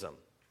Atheism.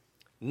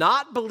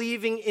 Not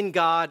believing in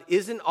God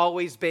isn't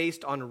always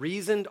based on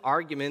reasoned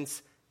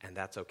arguments, and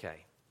that's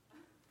okay.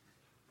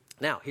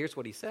 Now, here's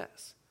what he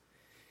says.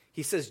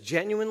 He says,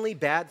 genuinely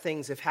bad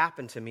things have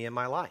happened to me in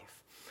my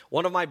life.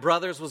 One of my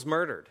brothers was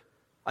murdered.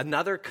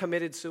 Another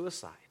committed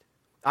suicide.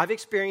 I've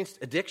experienced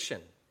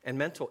addiction and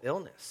mental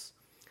illness.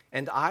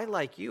 And I,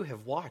 like you,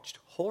 have watched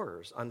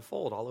horrors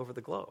unfold all over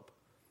the globe.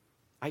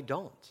 I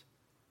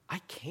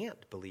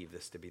can't believe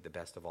this to be the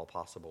best of all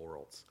possible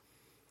worlds.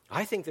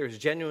 I think there's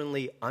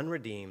genuinely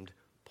unredeemed,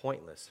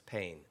 pointless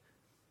pain.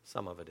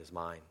 Some of it is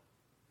mine.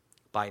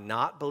 By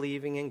not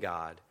believing in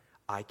God,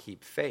 I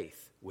keep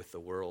faith with the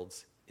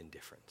world's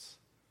indifference.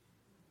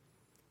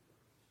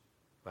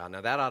 Well,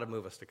 now that ought to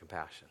move us to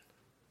compassion.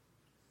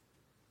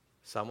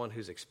 Someone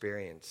who's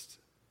experienced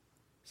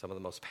some of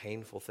the most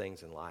painful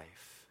things in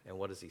life. And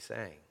what is he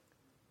saying?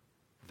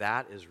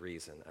 That is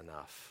reason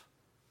enough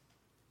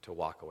to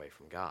walk away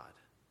from God.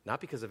 Not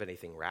because of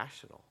anything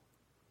rational,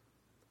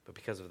 but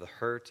because of the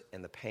hurt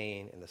and the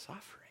pain and the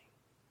suffering.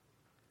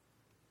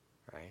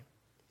 Right?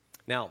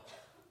 Now,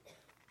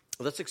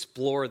 let's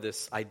explore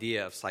this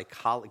idea of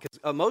psychology. Because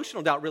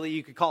emotional doubt, really,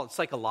 you could call it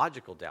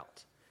psychological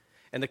doubt.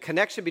 And the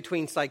connection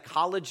between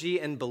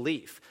psychology and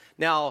belief.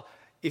 Now,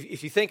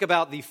 if you think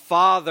about the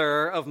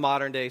father of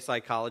modern-day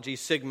psychology,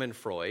 Sigmund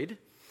Freud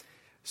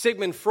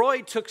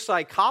took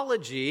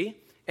psychology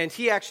and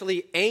he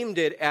actually aimed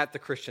it at the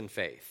Christian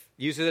faith,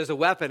 used it as a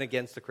weapon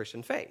against the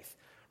Christian faith,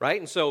 right?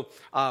 And so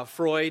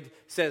Freud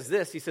says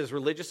this. He says,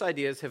 religious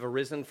ideas have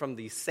arisen from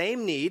the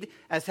same need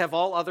as have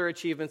all other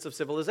achievements of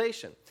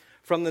civilization,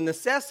 from the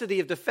necessity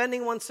of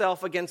defending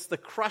oneself against the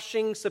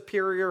crushing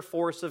superior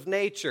force of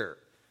nature.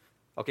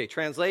 Okay,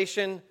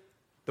 translation,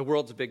 the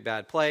world's a big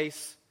bad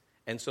place.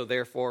 And so,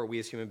 therefore, we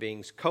as human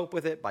beings cope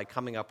with it by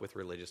coming up with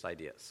religious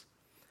ideas.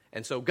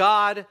 And so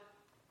God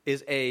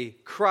is a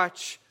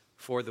crutch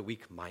for the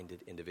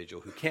weak-minded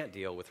individual who can't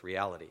deal with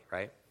reality,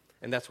 right?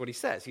 And that's what he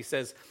says. He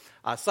says,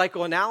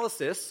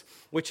 psychoanalysis,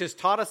 which has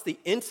taught us the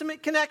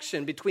intimate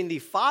connection between the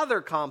father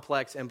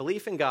complex and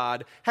belief in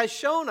God, has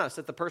shown us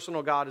that the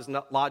personal God is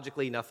not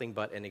logically nothing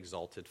but an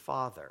exalted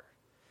father.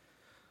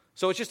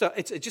 So it's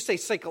just a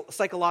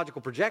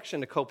psychological projection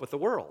to cope with the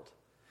world.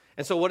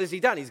 And so what has he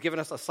done? He's given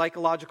us a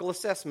psychological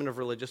assessment of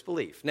religious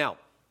belief. Now,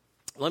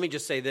 let me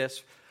just say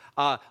this.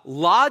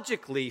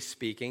 Logically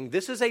speaking,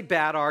 this is a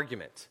bad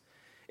argument.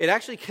 It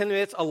actually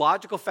commits a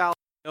logical fallacy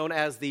known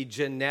as the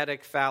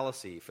genetic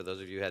fallacy, for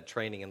those of you who had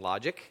training in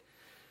logic.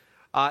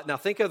 Now,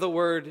 think of the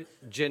word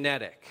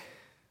genetic,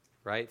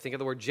 right? Think of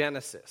the word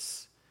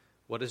Genesis.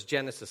 What does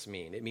Genesis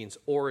mean? It means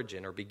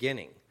origin or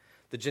beginning.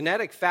 The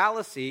genetic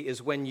fallacy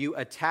is when you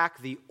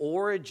attack the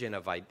origin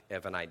of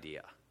an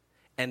idea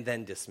and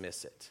then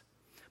dismiss it.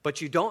 But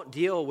you don't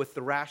deal with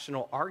the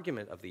rational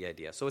argument of the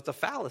idea. So it's a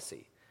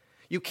fallacy.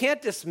 You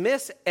can't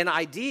dismiss an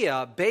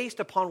idea based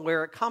upon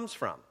where it comes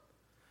from.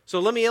 So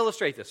let me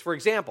illustrate this. For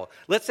example,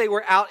 let's say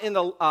we're out in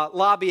the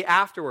lobby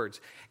afterwards,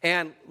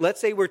 and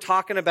let's say we're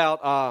talking about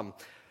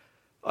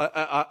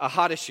a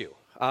hot issue.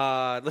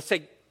 Let's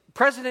say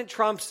President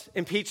Trump's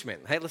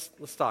impeachment. Hey,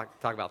 let's talk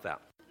about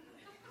that.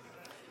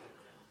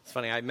 It's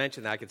funny, I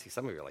mentioned that. I can see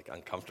some of you are like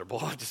uncomfortable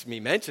just me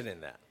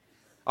mentioning that.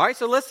 All right,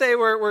 so let's say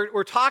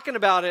we're talking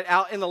about it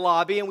out in the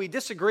lobby, and we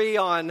disagree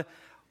on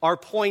our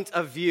point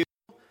of view.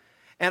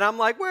 And I'm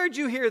like, where'd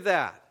you hear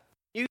that?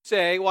 You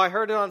say, well, I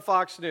heard it on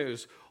Fox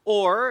News.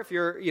 Or if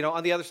you're,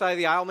 on the other side of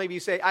the aisle, maybe you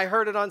say, I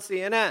heard it on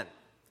CNN.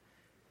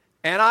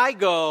 And I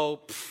go,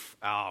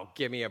 oh,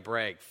 give me a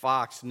break.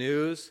 Fox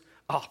News?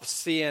 Oh,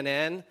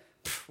 CNN?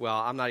 Well,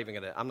 I'm not even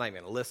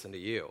gonna listen to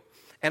you.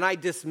 And I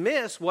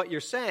dismiss what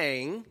you're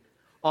saying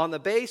on the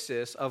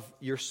basis of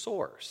your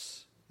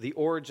source, the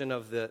origin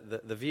of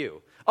the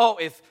view. Oh,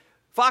 if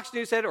Fox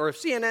News said it or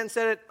if CNN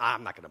said it,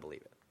 I'm not going to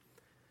believe it.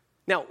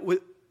 Now,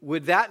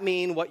 would that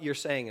mean what you're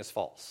saying is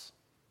false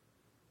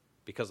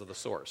because of the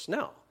source?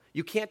 No.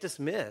 You can't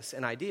dismiss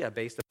an idea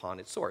based upon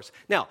its source.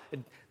 Now,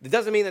 it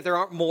doesn't mean that there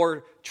aren't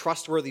more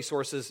trustworthy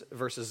sources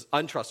versus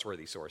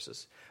untrustworthy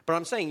sources. But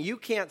I'm saying you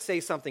can't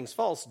say something's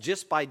false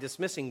just by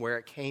dismissing where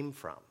it came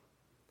from.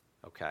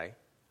 Okay?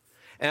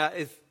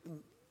 If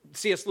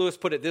C.S. Lewis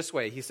put it this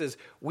way. He says,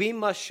 we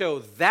must show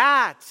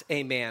that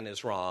a man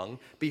is wrong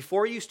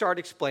before you start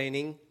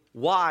explaining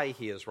why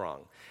he is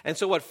wrong. And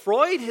so what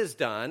Freud has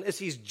done is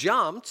he's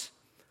jumped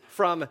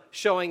from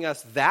showing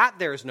us that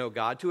there's no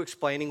God to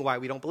explaining why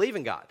we don't believe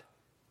in God.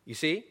 You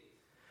see?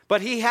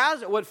 But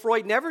what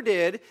Freud never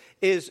did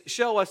is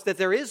show us that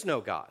there is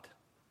no God.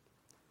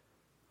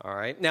 All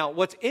right? Now,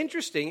 what's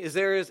interesting is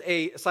there is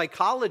a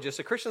psychologist,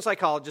 a Christian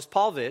psychologist,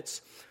 Paul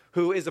Vitz,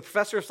 who is a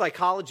professor of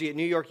psychology at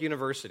New York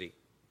University.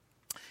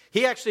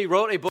 He actually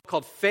wrote a book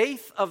called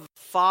Faith of the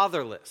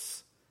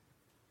Fatherless,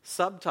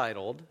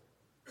 subtitled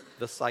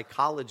The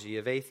Psychology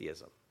of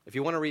Atheism. If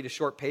you want to read a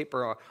short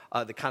paper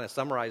that kind of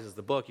summarizes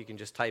the book, you can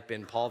just type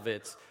in Paul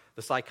Vitz,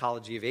 The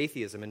Psychology of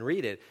Atheism, and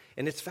read it.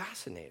 And it's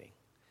fascinating.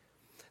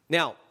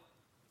 Now,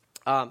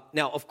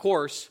 of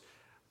course,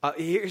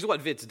 here's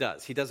what Vitz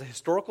does. He does a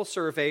historical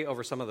survey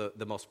over some of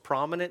the most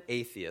prominent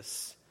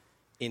atheists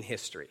in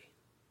history.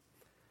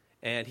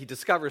 And he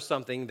discovers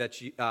something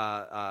that's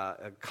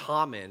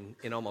common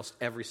in almost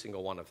every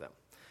single one of them.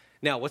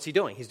 Now, what's he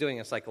doing? He's doing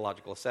a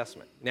psychological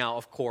assessment. Now,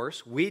 of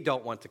course, we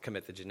don't want to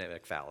commit the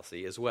genetic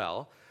fallacy as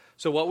well.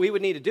 So what we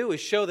would need to do is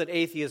show that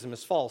atheism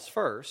is false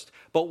first.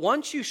 But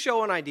once you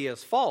show an idea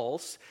is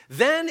false,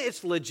 then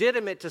it's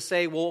legitimate to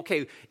say, well,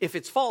 okay, if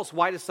it's false,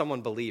 why does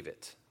someone believe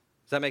it?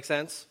 Does that make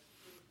sense?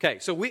 Okay,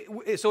 so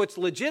it's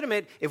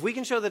legitimate. If we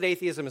can show that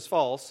atheism is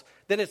false,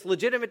 then it's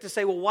legitimate to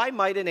say, well, why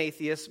might an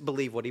atheist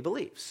believe what he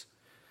believes?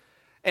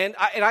 And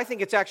I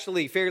think it's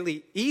actually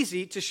fairly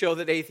easy to show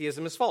that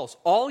atheism is false.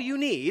 All you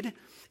need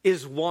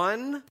is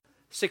one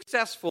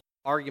successful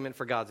argument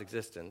for God's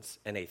existence,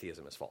 and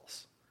atheism is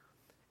false.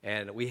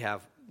 And we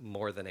have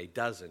more than a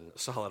dozen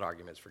solid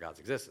arguments for God's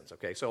existence,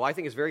 okay? So I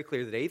think it's very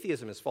clear that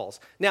atheism is false.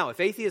 Now, if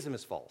atheism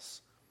is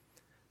false,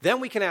 then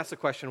we can ask the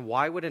question,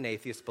 why would an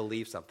atheist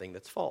believe something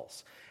that's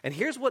false? And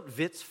here's what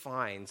Witz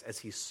finds as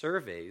he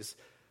surveys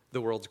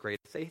the world's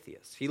greatest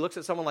atheists. He looks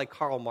at someone like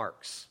Karl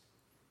Marx.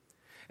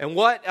 And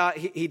what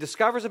he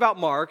discovers about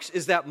Marx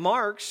is that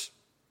Marx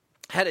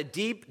had a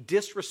deep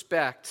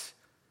disrespect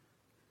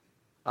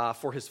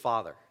for his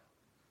father.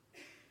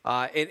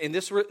 And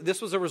this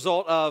was a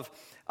result of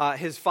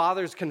his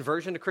father's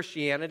conversion to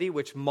Christianity,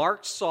 which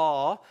Marx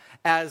saw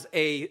as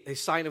a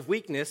sign of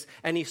weakness,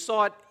 and he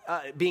saw it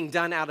being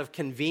done out of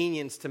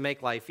convenience to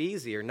make life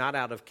easier, not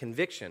out of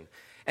conviction.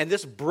 And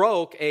this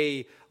broke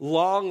a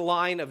long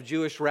line of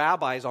Jewish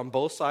rabbis on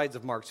both sides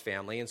of Marx's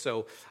family, and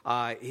so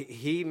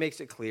he makes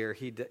it clear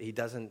he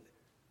doesn't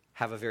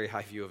have a very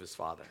high view of his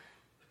father.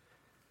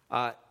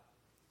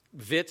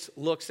 Witz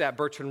looks at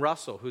Bertrand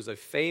Russell, who's a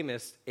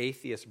famous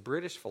atheist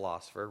British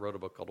philosopher, wrote a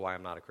book called Why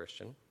I'm Not a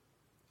Christian.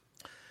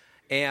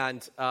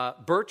 And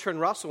Bertrand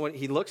Russell, when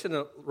he looks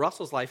into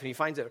Russell's life, and he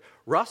finds that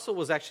Russell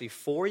was actually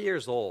 4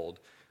 years old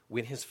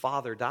when his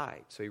father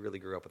died, so he really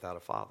grew up without a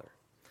father.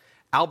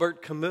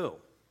 Albert Camus,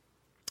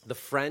 the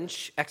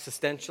French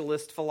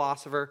existentialist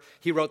philosopher,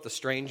 he wrote The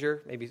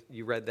Stranger. Maybe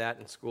you read that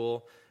in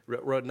school.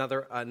 Wrote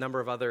a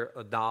number of other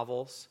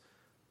novels,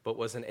 but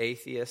was an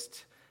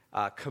atheist.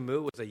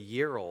 Camus was a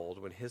year old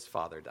when his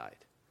father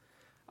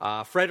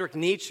died. Friedrich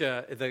Nietzsche,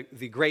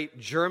 the great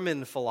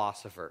German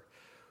philosopher,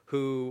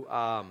 who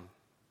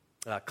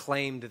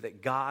claimed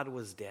that God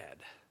was dead,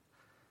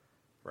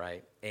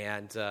 right?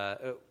 And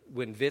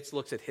when Witz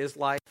looks at his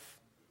life,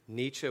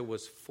 Nietzsche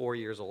was 4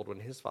 years old when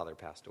his father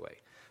passed away.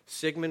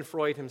 Sigmund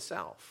Freud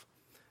himself.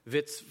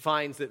 Witz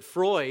finds that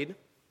Freud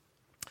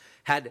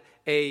had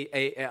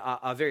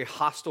a very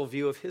hostile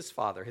view of his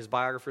father. His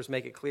biographers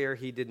make it clear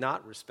he did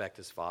not respect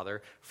his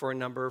father for a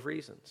number of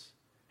reasons.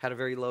 Had a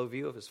very low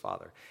view of his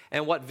father.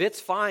 And what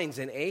Witz finds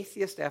in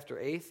atheist after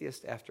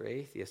atheist after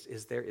atheist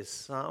is there is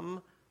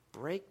some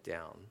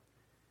breakdown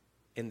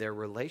in their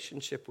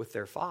relationship with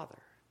their father.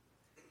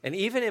 And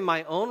even in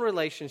my own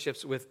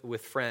relationships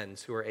with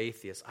friends who are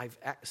atheists, I've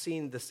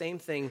seen the same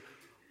thing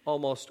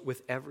almost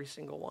with every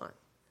single one.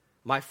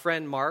 My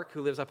friend Mark,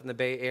 who lives up in the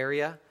Bay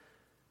Area,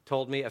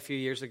 told me a few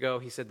years ago,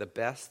 he said the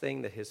best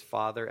thing that his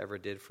father ever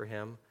did for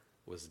him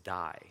was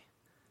die.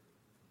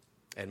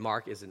 And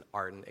Mark is an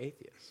ardent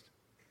atheist.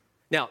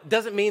 Now, it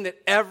doesn't mean that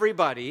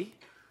everybody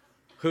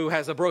who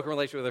has a broken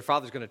relationship with their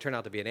father is going to turn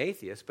out to be an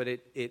atheist, but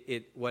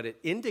what it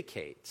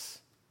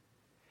indicates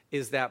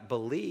is that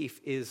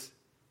belief is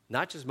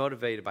not just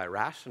motivated by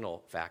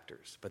rational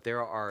factors, but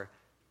there are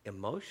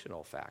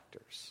emotional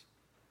factors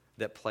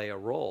that play a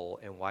role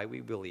in why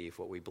we believe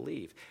what we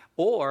believe.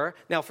 Or,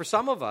 now for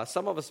some of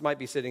us might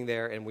be sitting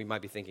there and we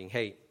might be thinking,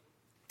 hey,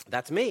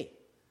 that's me.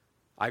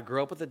 I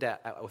grew up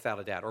without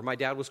a dad, or my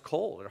dad was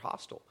cold or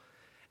hostile.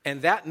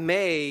 And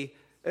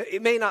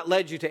it may not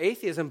lead you to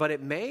atheism, but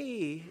it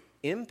may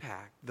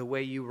impact the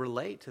way you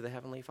relate to the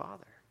Heavenly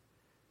Father.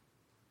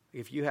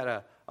 If you had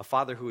a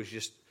father who was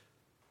just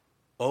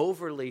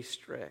overly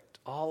strict,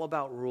 all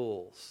about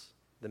rules,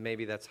 then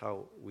maybe that's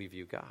how we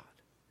view God.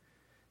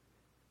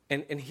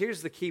 And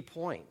here's the key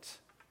point.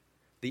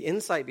 The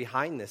insight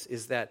behind this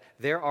is that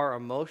there are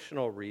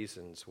emotional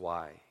reasons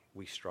why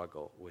we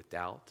struggle with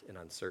doubt and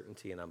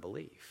uncertainty and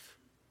unbelief.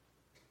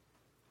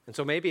 And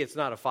so maybe it's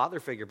not a father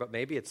figure, but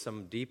maybe it's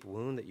some deep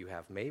wound that you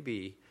have.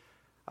 Maybe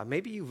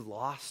you've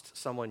lost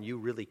someone you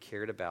really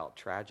cared about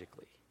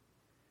tragically,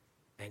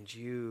 and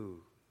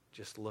you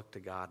just look to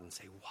God and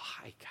say,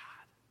 why,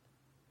 God?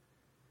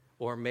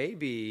 Or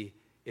maybe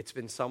it's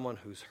been someone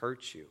who's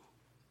hurt you.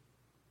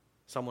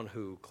 Someone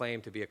who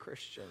claimed to be a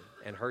Christian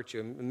and hurt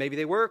you. Maybe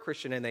they were a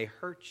Christian and they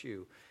hurt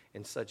you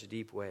in such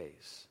deep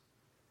ways.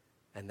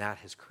 And that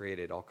has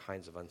created all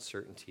kinds of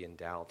uncertainty and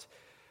doubt.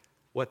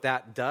 What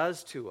that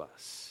does to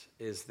us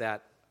is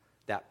that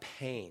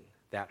pain,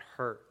 that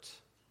hurt,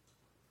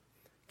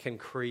 can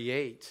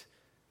create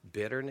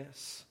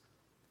bitterness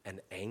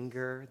and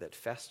anger that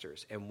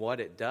festers. And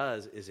what it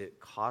does is it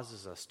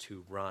causes us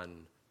to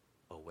run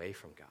away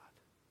from God.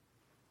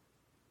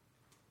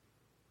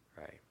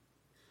 Right?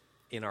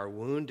 In our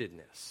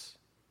woundedness,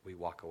 we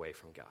walk away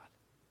from God.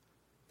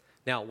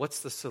 Now, what's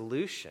the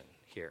solution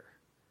here?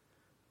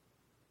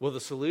 Well, the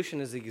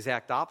solution is the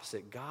exact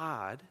opposite.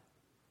 God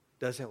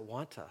doesn't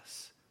want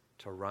us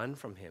to run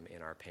from him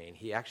in our pain.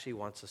 He actually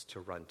wants us to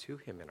run to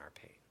him in our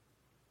pain.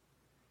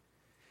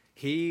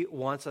 He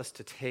wants us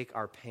to take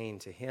our pain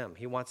to him.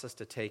 He wants us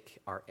to take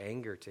our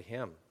anger to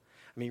him.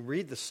 I mean,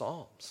 read the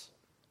Psalms.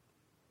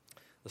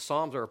 The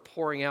Psalms are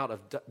pouring out of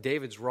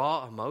David's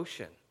raw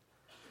emotion.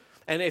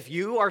 And if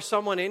you are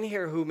someone in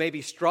here who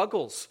maybe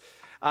struggles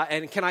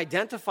and can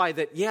identify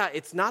that, yeah,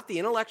 it's not the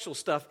intellectual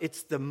stuff,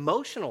 it's the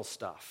emotional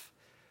stuff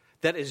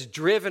that has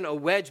driven a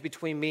wedge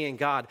between me and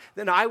God,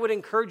 then I would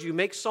encourage you,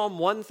 make Psalm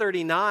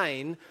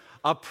 139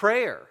 a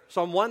prayer.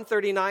 Psalm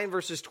 139,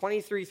 verses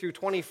 23 through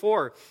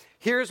 24.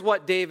 Here's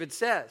what David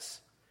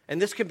says.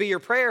 And this can be your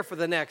prayer for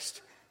the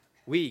next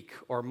week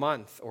or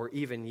month or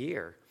even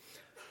year.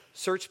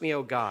 Search me,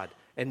 O God,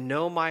 and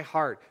know my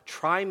heart.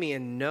 Try me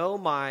and know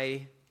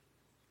my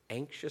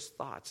anxious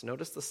thoughts.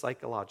 Notice the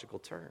psychological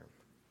term.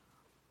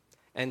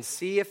 And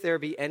see if there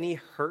be any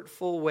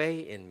hurtful way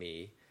in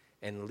me,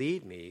 and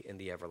lead me in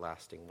the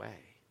everlasting way.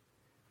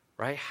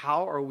 Right?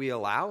 How are we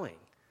allowing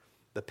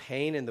the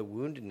pain and the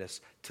woundedness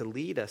to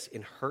lead us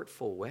in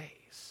hurtful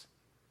ways?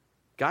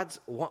 God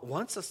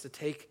wants us to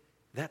take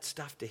that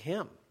stuff to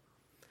him.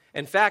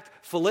 In fact,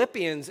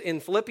 in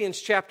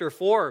Philippians chapter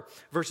 4,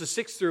 verses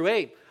 6 through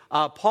 8,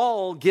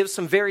 Paul gives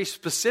some very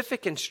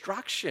specific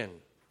instruction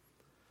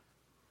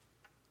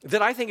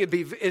that I think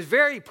is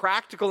very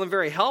practical and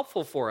very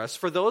helpful for us,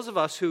 for those of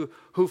us who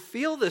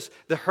feel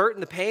the hurt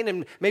and the pain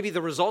and maybe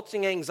the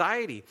resulting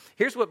anxiety.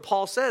 Here's what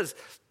Paul says.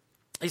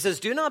 He says,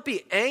 do not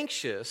be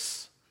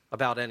anxious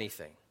about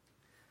anything,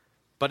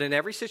 but in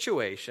every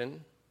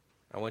situation,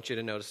 I want you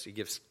to notice he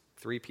gives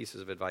 3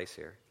 pieces of advice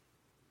here,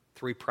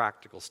 3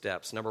 practical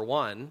steps. Number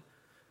 1,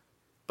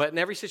 but in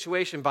every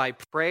situation by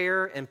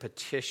prayer and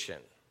petition.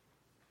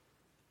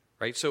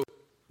 Right? So,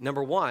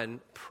 number 1,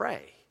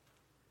 pray.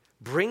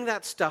 Bring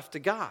that stuff to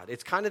God.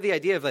 It's kind of the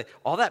idea of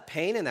all that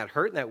pain and that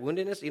hurt and that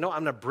woundedness. I'm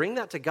going to bring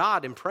that to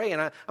God and pray.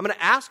 And I'm going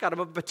to ask God, I'm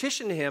going to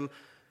petition him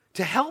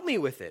to help me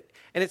with it.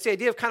 And it's the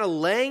idea of kind of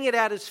laying it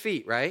at his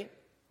feet, right?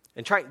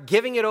 And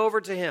giving it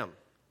over to him.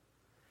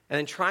 And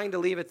then trying to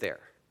leave it there.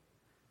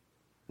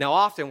 Now,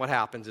 often what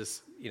happens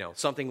is,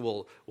 something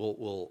will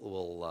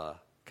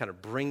kind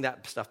of bring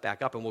that stuff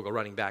back up, and we'll go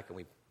running back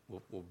and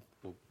we'll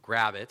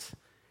grab it.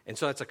 And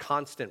so it's a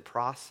constant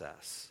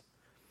process.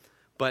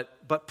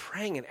 But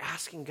praying and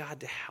asking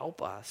God to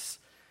help us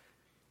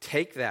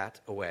take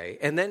that away.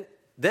 And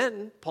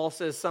then Paul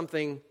says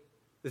something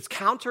that's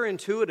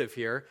counterintuitive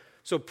here.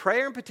 So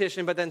prayer and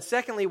petition, but then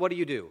secondly, what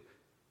do?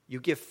 You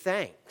give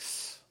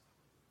thanks.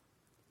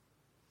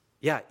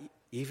 Yeah,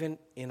 even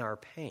in our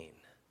pain,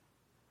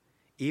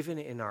 even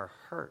in our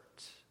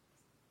hurt,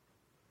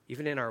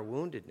 even in our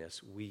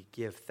woundedness, we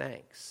give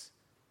thanks.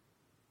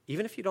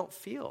 Even if you don't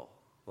feel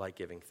like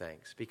giving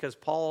thanks, because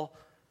Paul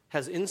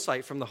has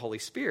insight from the Holy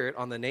Spirit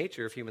on the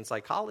nature of human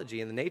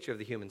psychology and the nature of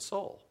the human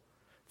soul.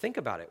 Think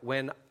about it.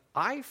 When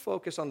I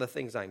focus on the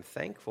things I'm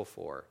thankful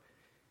for,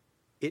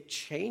 it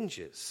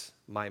changes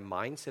my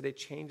mindset. It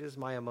changes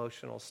my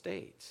emotional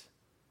state.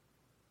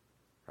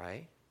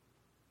 Right?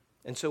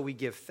 And so we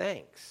give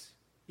thanks,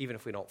 even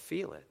if we don't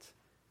feel it,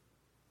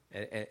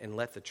 and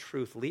let the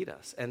truth lead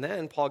us. And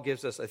then Paul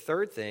gives us a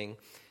third thing.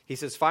 He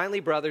says, finally,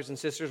 brothers and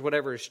sisters,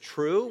 whatever is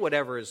true,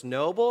 whatever is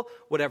noble,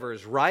 whatever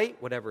is right,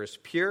 whatever is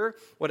pure,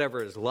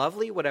 whatever is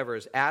lovely, whatever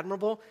is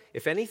admirable,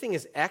 if anything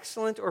is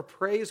excellent or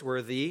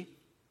praiseworthy,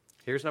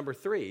 here's number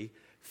 3,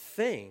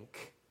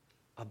 think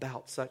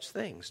about such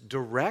things.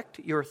 Direct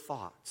your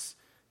thoughts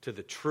to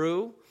the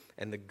true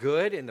and the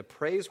good and the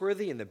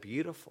praiseworthy and the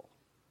beautiful.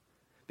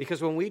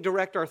 Because when we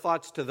direct our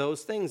thoughts to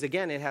those things,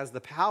 again, it has the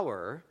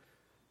power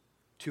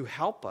to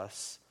help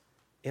us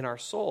in our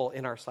soul,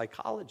 in our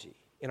psychology,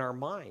 in our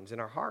minds,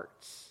 in our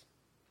hearts.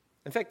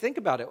 In fact, think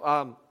about it.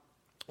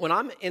 When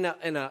I'm in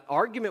an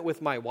argument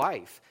with my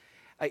wife,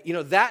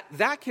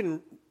 that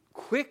can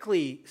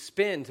quickly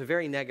spin to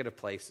very negative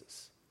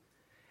places.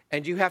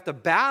 And you have to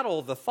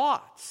battle the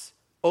thoughts,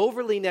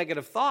 overly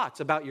negative thoughts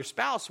about your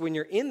spouse when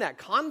you're in that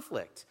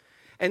conflict.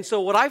 And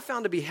so what I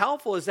found to be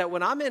helpful is that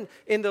when I'm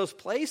in those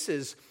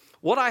places,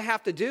 what I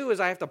have to do is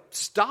I have to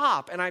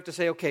stop and I have to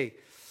say, okay,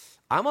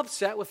 I'm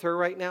upset with her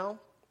right now,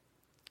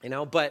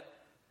 but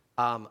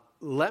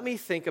let me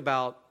think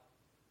about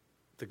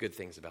the good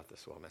things about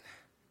this woman.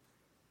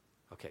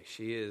 Okay,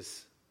 she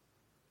has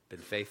been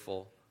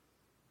faithful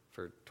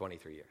for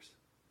 23 years.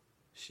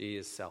 She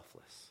is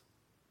selfless.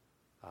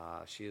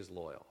 She is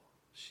loyal.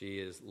 She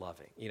is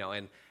loving.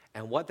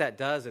 And what that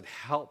does, it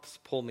helps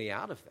pull me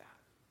out of that.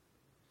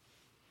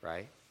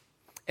 Right?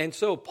 And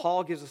so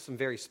Paul gives us some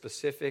very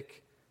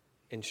specific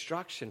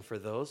instruction for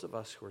those of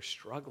us who are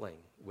struggling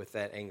with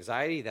that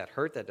anxiety, that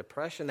hurt, that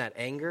depression, that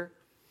anger.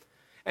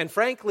 And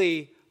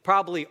frankly,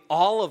 probably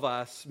all of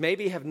us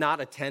maybe have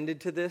not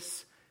attended to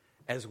this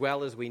as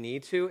well as we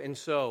need to. And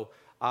so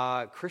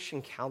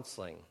Christian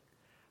counseling,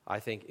 I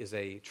think, is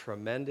a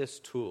tremendous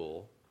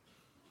tool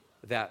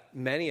that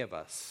many of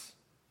us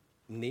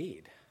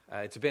need.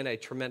 It's been a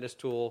tremendous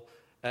tool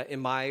in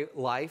my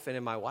life and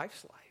in my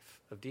wife's life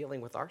of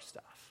dealing with our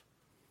stuff.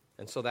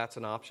 And so that's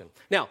an option.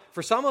 Now,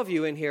 for some of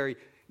you in here,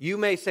 you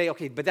may say,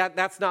 okay, but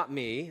that's not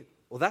me.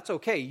 Well, that's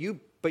okay.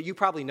 But you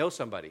probably know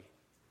somebody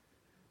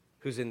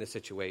who's in this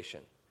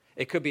situation.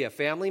 It could be a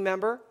family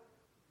member,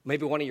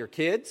 maybe one of your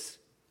kids,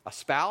 a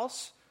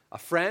spouse, a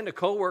friend, a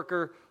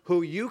coworker,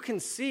 who you can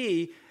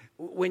see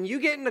when you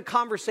get into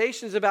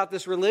conversations about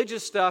this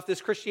religious stuff,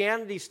 this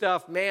Christianity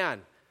stuff,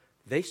 man,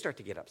 they start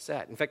to get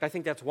upset. In fact, I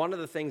think that's one of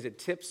the things that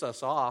tips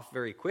us off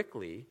very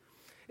quickly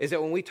is that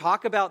when we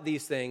talk about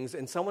these things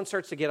and someone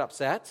starts to get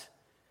upset,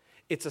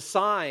 it's a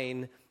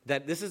sign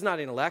that this is not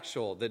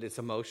intellectual, that it's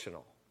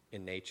emotional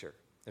in nature.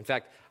 In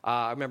fact,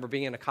 I remember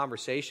being in a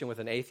conversation with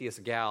an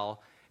atheist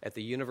gal at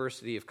the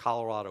University of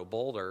Colorado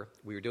Boulder.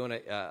 We were doing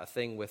a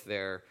thing with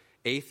their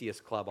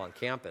atheist club on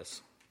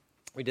campus.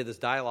 We did this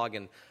dialogue,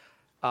 and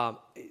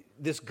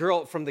this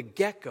girl from the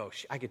get-go,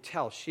 I could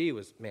tell she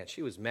was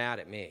mad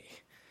at me.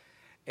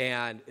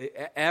 And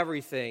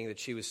everything that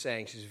she was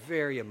saying, she's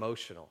very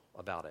emotional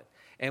about it.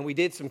 And we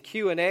did some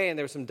Q&A, and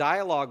there was some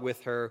dialogue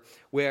with her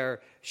where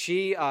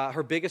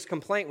her biggest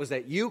complaint was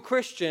that you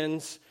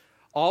Christians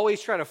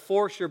always try to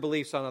force your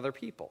beliefs on other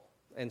people.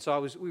 And so I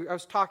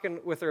was talking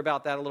with her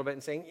about that a little bit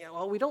and saying, yeah,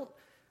 well,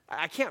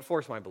 I can't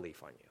force my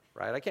belief on you,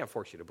 right? I can't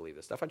force you to believe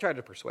this stuff. I tried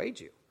to persuade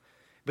you.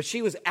 But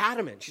she was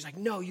adamant. She's like,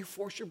 no, you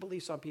force your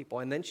beliefs on people.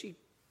 And then she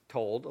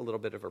told a little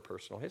bit of her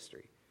personal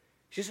history.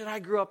 She said, I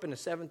grew up in a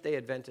Seventh-day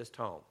Adventist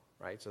home,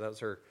 right? So that was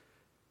her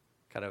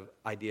kind of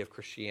idea of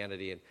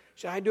Christianity. And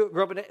she said, I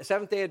grew up in a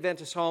Seventh-day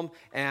Adventist home,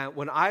 and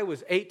when I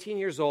was 18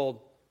 years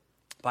old,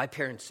 my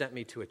parents sent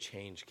me to a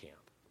change camp.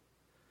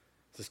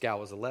 This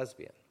gal was a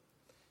lesbian.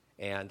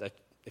 And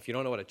if you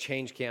don't know what a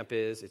change camp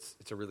is,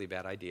 it's a really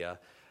bad idea.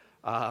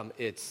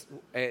 It's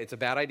a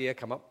bad idea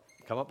come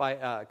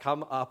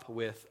up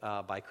with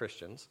by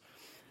Christians.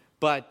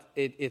 But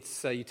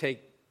it's you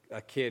take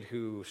a kid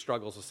who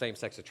struggles with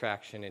same-sex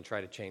attraction and try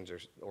to change their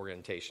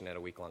orientation at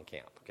a week-long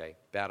camp, okay?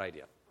 Bad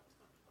idea.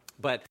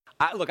 But,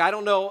 I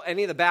don't know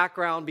any of the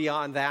background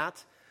beyond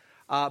that,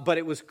 but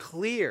it was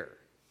clear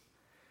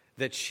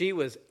that she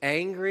was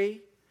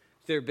angry.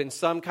 There had been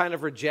some kind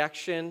of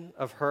rejection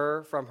of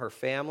her from her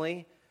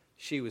family.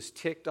 She was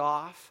ticked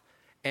off.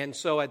 And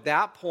so at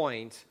that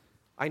point,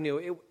 I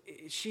knew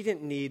she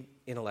didn't need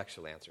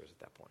intellectual answers at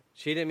that point.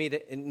 She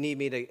didn't need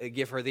me to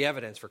give her the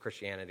evidence for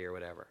Christianity or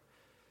whatever.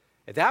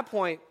 At that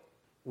point,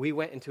 we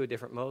went into a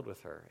different mode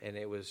with her, and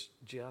it was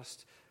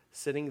just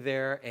sitting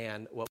there,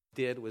 and what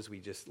we did was we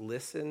just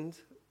listened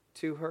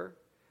to her.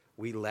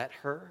 We let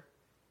her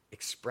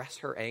express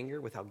her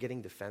anger without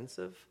getting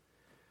defensive.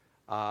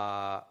 She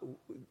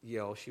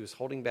was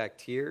holding back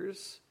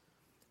tears,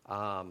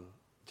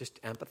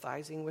 just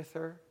empathizing with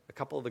her. A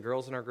couple of the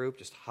girls in our group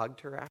just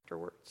hugged her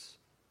afterwards,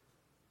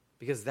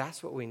 because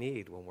that's what we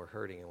need when we're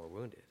hurting and we're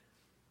wounded.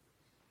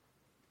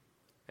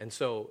 And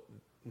so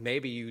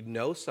maybe you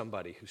know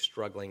somebody who's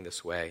struggling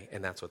this way,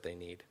 and that's what they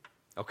need.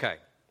 Okay.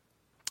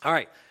 All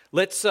right.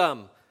 Let's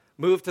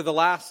move to the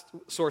last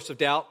source of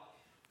doubt.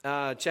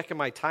 Checking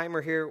my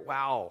timer here.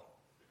 Wow.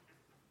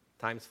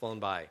 Time's flown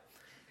by.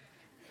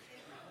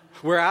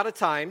 We're out of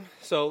time,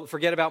 so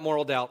forget about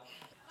moral doubt.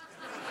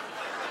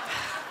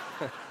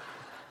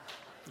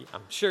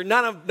 I'm sure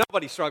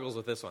nobody struggles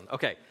with this one.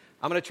 Okay.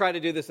 I'm going to try to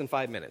do this in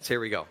 5 minutes. Here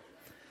we go.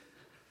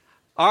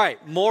 All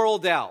right. Moral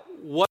doubt.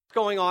 What's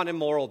going on in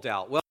moral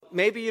doubt? Well,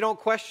 maybe you don't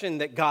question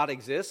that God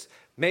exists.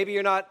 Maybe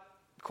you're not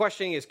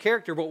questioning his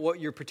character, but what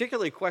you're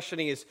particularly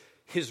questioning is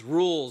his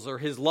rules or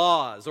his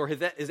laws or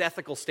his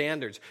ethical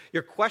standards.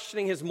 You're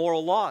questioning his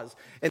moral laws.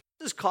 And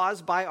this is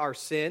caused by our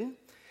sin.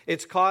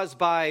 It's caused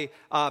by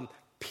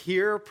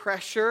peer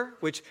pressure,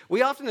 which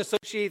we often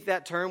associate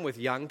that term with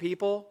young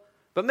people.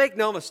 But make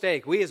no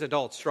mistake, we as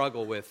adults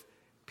struggle with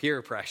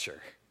peer pressure,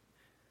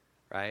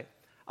 right?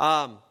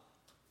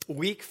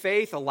 Weak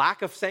faith, a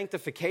lack of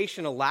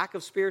sanctification, a lack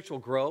of spiritual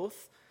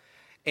growth.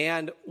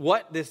 And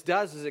what this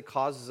does is it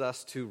causes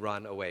us to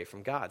run away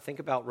from God. Think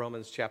about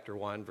Romans chapter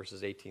 1,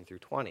 verses 18 through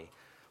 20.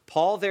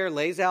 Paul there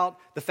lays out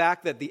the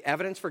fact that the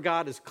evidence for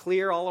God is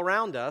clear all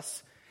around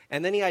us,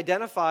 and then he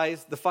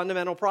identifies the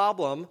fundamental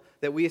problem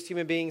that we as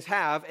human beings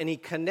have, and he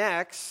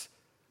connects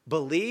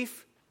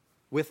belief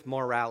with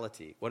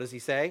morality. What does he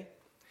say?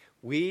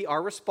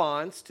 Our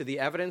response to the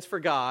evidence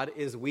for God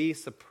is we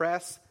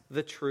suppress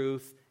the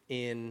truth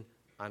in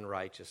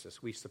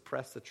unrighteousness. We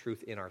suppress the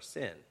truth in our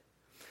sin.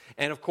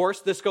 And of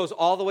course, this goes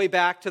all the way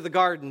back to the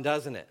garden,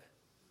 doesn't it?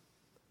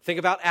 Think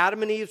about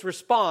Adam and Eve's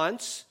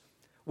response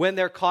when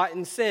they're caught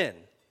in sin.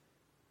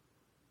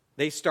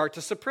 They start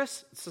to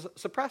suppress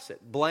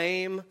it,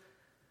 blame,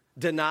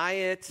 deny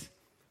it.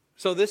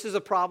 So this is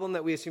a problem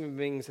that we as human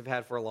beings have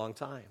had for a long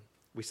time.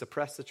 We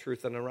suppress the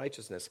truth in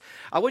unrighteousness.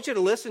 I want you to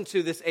listen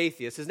to this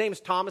atheist. His name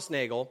is Thomas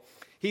Nagel.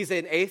 He's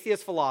an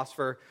atheist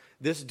philosopher.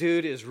 This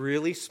dude is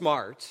really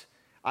smart.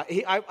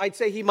 I'd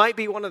say he might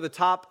be one of the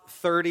top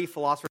 30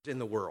 philosophers in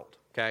the world,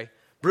 okay?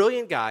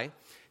 Brilliant guy.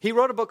 He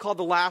wrote a book called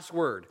The Last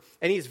Word,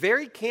 and he's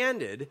very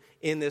candid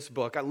in this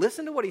book.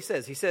 Listen to what he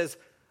says. He says,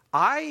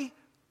 I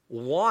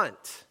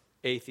want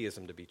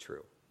atheism to be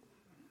true,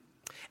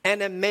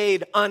 and am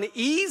made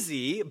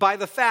uneasy by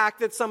the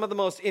fact that some of the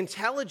most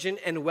intelligent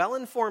and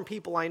well-informed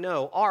people I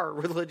know are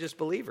religious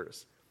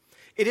believers.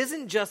 It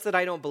isn't just that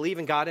I don't believe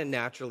in God and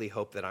naturally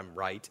hope that I'm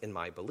right in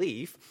my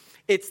belief.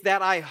 It's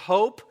that I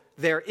hope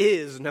there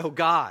is no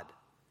God.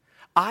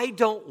 I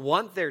don't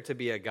want there to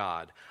be a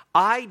God.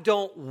 I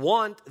don't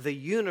want the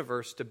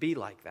universe to be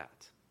like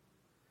that.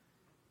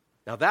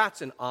 Now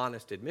that's an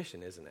honest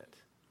admission, isn't it?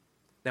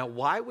 Now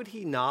why would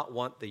he not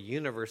want the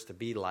universe to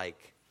be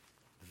like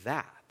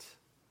that?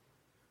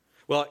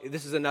 Well,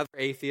 this is another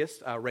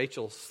atheist,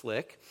 Rachel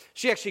Slick.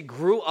 She actually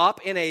grew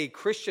up in a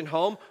Christian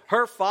home.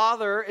 Her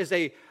father is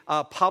a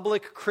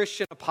public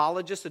Christian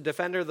apologist, a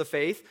defender of the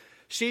faith.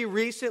 She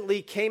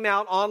recently came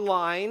out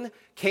online,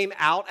 came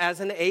out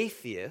as an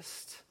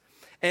atheist,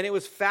 and it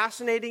was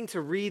fascinating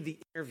to read the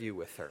interview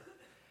with her.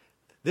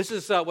 This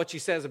is what she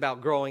says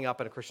about growing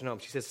up in a Christian home.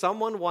 She says,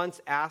 someone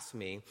once asked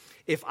me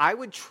if I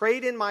would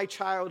trade in my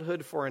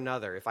childhood for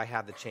another if I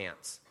had the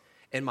chance.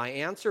 And my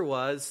answer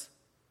was,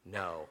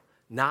 no,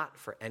 not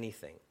for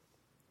anything.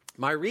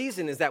 My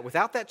reason is that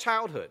without that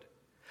childhood,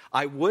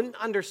 I wouldn't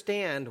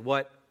understand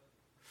what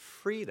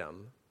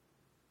freedom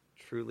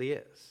truly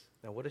is.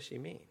 Now, what does she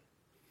mean?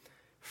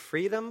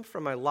 Freedom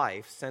from a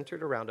life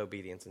centered around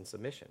obedience and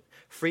submission.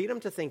 Freedom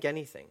to think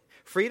anything.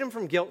 Freedom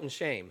from guilt and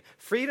shame.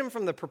 Freedom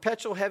from the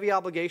perpetual heavy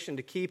obligation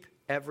to keep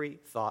every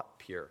thought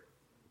pure.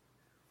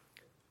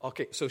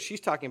 Okay, so she's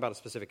talking about a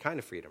specific kind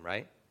of freedom,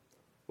 right?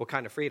 What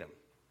kind of freedom?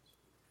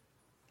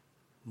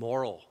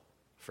 Moral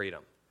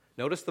freedom.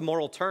 Notice the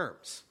moral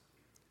terms.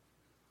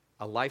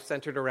 A life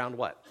centered around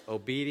what?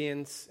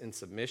 Obedience and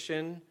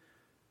submission,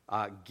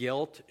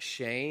 guilt,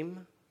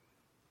 shame,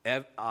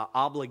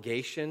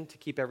 obligation to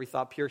keep every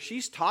thought pure.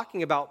 She's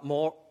talking about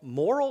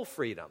moral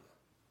freedom,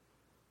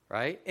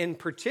 right? In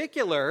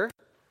particular,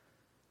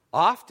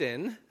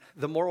 often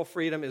the moral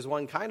freedom is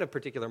one kind of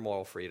particular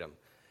moral freedom.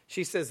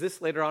 She says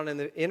this later on in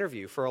the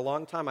interview. For a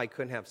long time, I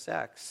couldn't have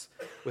sex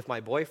with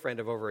my boyfriend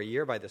of over a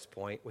year by this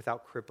point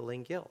without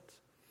crippling guilt.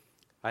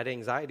 I had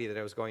anxiety that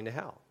I was going to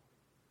hell.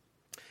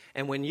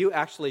 And when you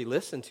actually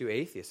listen to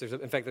atheists,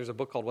 in fact, there's a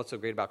book called What's So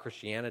Great About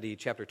Christianity.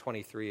 Chapter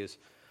 23 is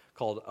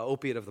called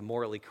Opiate of the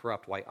Morally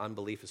Corrupt, Why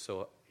Unbelief is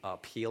So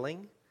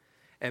Appealing.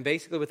 And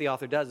basically what the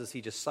author does is he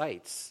just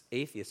cites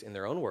atheists in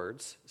their own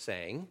words,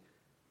 saying,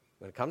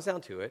 when it comes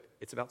down to it,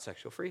 it's about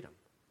sexual freedom.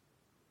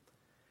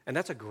 And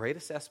that's a great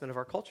assessment of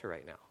our culture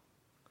right now.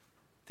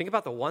 Think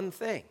about the one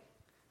thing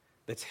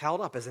that's held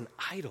up as an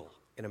idol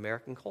in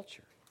American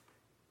culture.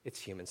 It's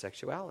human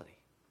sexuality.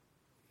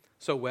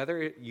 So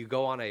whether you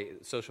go on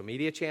social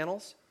media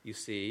channels, you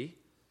see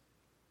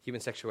human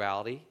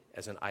sexuality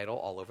as an idol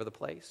all over the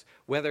place.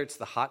 Whether it's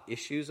the hot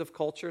issues of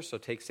culture, so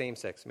take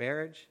same-sex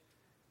marriage,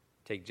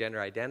 take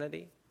gender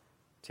identity,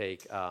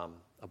 take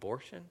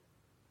abortion.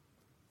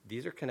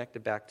 These are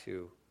connected back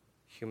to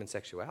human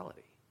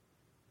sexuality.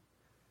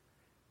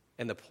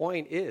 And the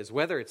point is,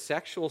 whether it's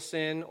sexual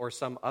sin or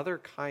some other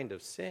kind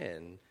of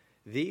sin,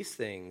 these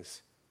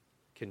things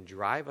can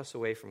drive us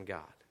away from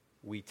God.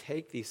 We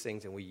take these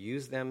things and we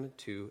use them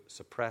to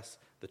suppress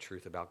the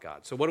truth about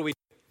God. So what do we do?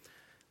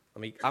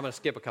 I'm going to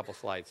skip a couple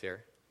slides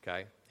here.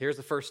 Okay, here's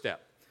the first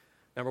step.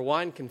 Number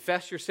one,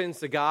 confess your sins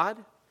to God.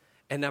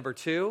 And number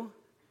two,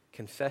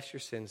 confess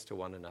your sins to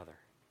one another.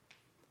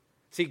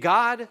 See,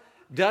 God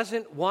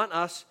doesn't want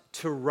us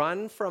to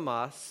run from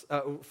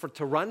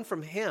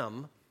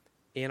Him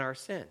in our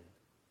sin.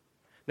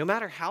 No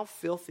matter how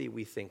filthy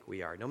we think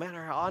we are, no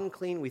matter how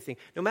unclean we think,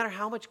 no matter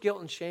how much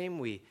guilt and shame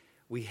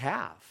we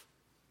have,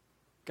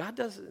 God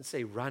doesn't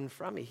say run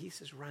from me. He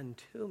says run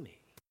to me.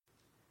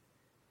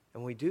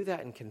 And when we do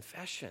that in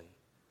confession,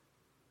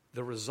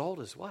 the result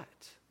is what?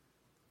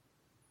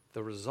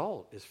 The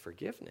result is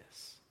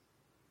forgiveness.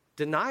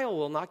 Denial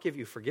will not give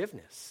you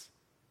forgiveness.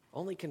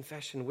 Only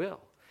confession will.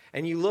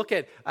 And you look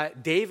at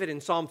David in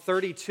Psalm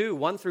 32,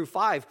 1 through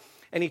 5,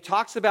 and he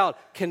talks about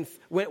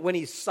when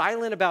he's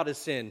silent about his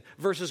sin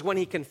versus when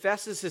he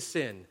confesses his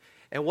sin.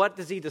 And what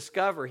does he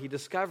discover? He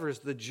discovers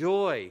the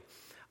joy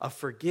of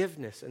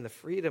forgiveness and the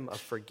freedom of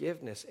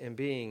forgiveness and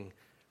being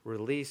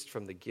released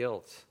from the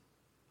guilt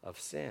of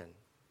sin.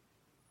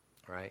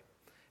 All right?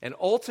 And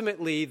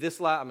ultimately, I'm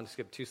going to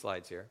skip 2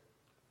 slides here.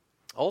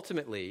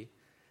 Ultimately,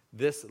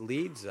 this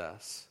leads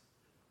us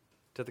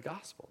to the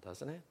gospel,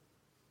 doesn't it?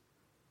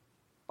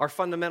 Our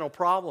fundamental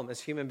problem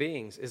as human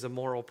beings is a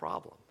moral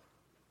problem.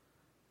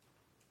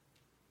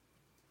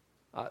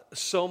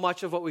 So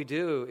much of what we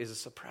do is a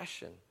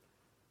suppression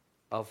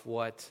of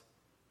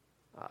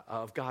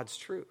of God's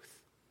truth.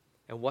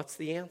 And what's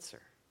the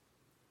answer?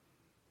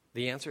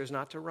 The answer is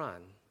not to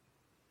run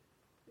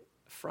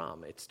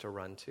from, it's to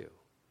run to.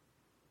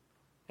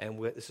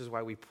 And this is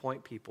why we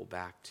point people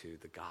back to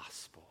the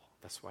gospel.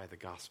 That's why the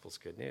gospel's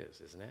good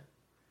news, isn't it?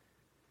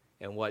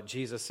 And what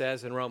Jesus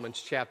says in Romans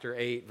chapter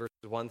 8,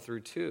 verses 1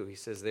 through 2, he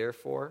says,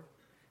 therefore,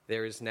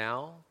 there is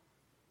now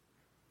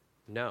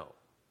no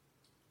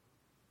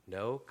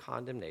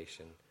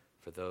condemnation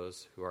for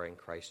those who are in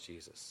Christ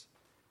Jesus.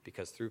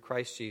 Because through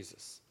Christ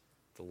Jesus,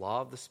 the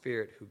law of the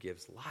Spirit who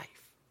gives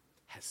life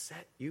has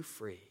set you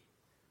free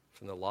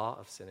from the law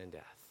of sin and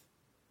death.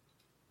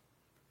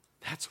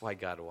 That's why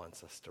God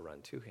wants us to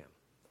run to Him.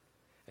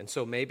 And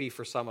so maybe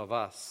for some of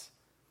us,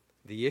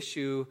 the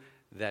issue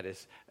that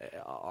is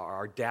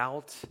our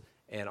doubt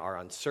and our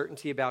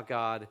uncertainty about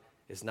God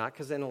is not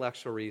because of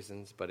intellectual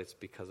reasons, but it's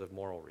because of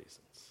moral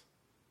reasons.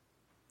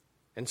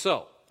 And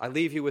so, I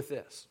leave you with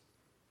this.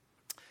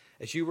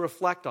 As you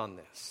reflect on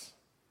this,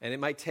 and it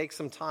might take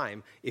some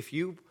time, if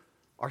you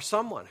are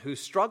someone who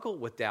struggled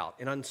with doubt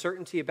and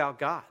uncertainty about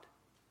God,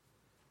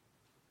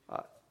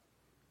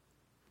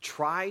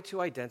 try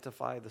to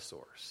identify the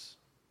source.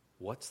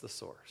 What's the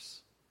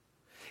source?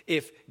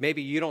 If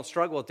maybe you don't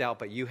struggle with doubt,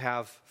 but you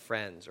have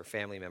friends or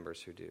family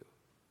members who do,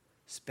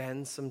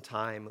 spend some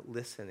time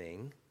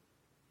listening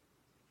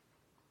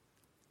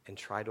and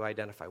try to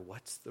identify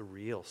what's the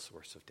real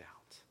source of doubt.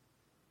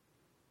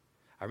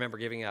 I remember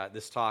giving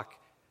this talk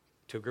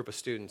to a group of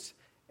students,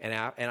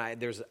 and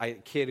there's a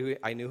kid who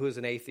I knew who was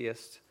an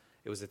atheist.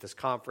 It was at this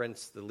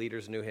conference. The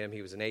leaders knew him.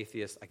 He was an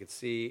atheist. I could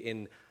see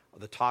in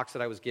the talks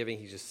that I was giving,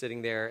 he's just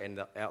sitting there, and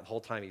the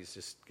whole time he's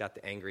just got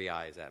the angry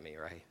eyes at me,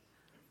 right?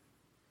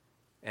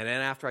 And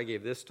then after I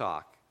gave this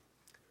talk,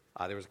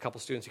 there was a couple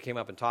students who came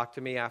up and talked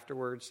to me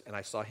afterwards, and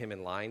I saw him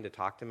in line to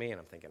talk to me, and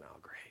I'm thinking, oh,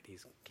 great,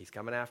 he's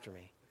coming after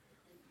me.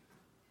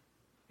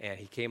 And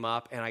he came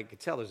up, and I could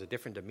tell there's a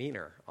different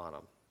demeanor on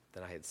him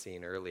than I had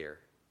seen earlier.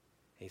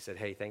 And he said,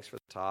 hey, thanks for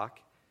the talk.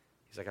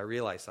 He's like, I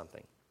realized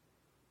something.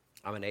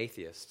 I'm an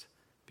atheist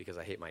because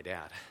I hate my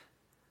dad.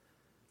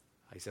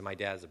 He said, my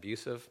dad's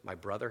abusive. My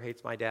brother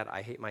hates my dad.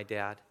 I hate my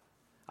dad.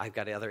 I've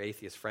got other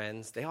atheist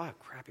friends. They all have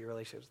crappy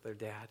relationships with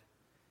their dad.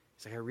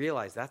 He's like, I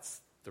realized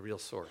that's the real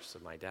source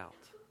of my doubt.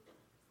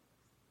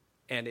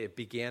 And it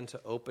began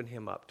to open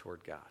him up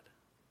toward God.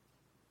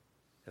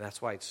 And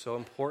that's why it's so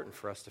important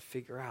for us to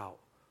figure out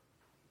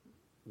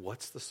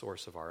what's the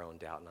source of our own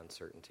doubt and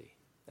uncertainty.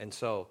 And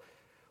so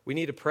we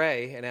need to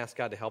pray and ask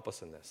God to help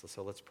us in this.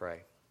 So let's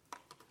pray.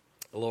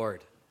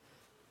 Lord,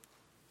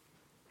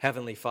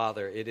 Heavenly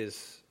Father, it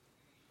is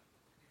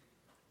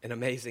an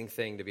amazing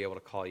thing to be able to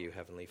call you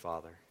Heavenly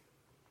Father.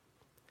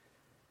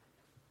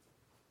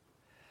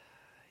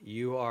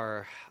 You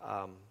are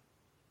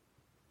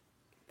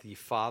the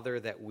Father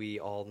that we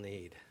all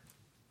need.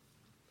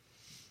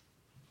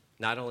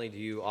 Not only do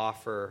you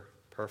offer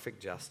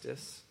perfect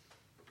justice,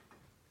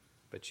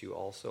 but you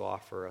also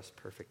offer us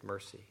perfect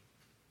mercy.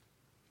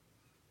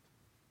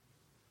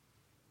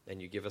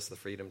 And you give us the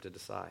freedom to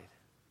decide.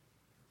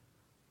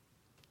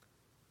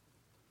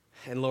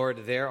 And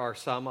Lord, there are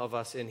some of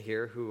us in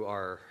here who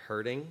are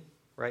hurting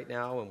right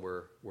now, and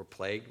we're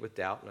plagued with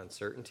doubt and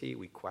uncertainty.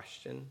 We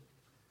question.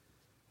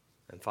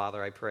 And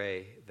Father, I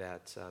pray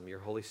that your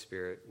Holy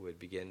Spirit would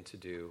begin to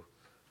do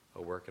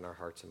a work in our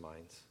hearts and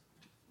minds.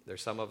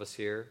 There's some of us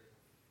here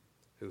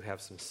who have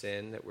some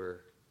sin that we're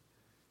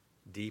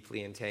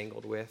deeply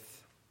entangled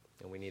with,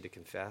 and we need to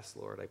confess.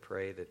 Lord, I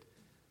pray that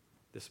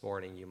this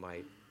morning you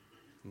might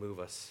move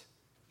us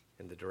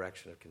in the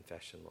direction of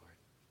confession, Lord.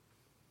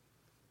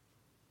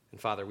 And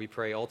Father, we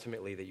pray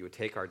ultimately that you would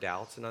take our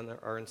doubts and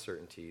our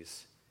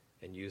uncertainties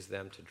and use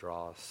them to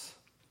draw us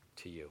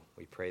to you.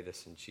 We pray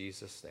this in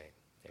Jesus' name.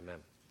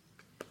 Amen.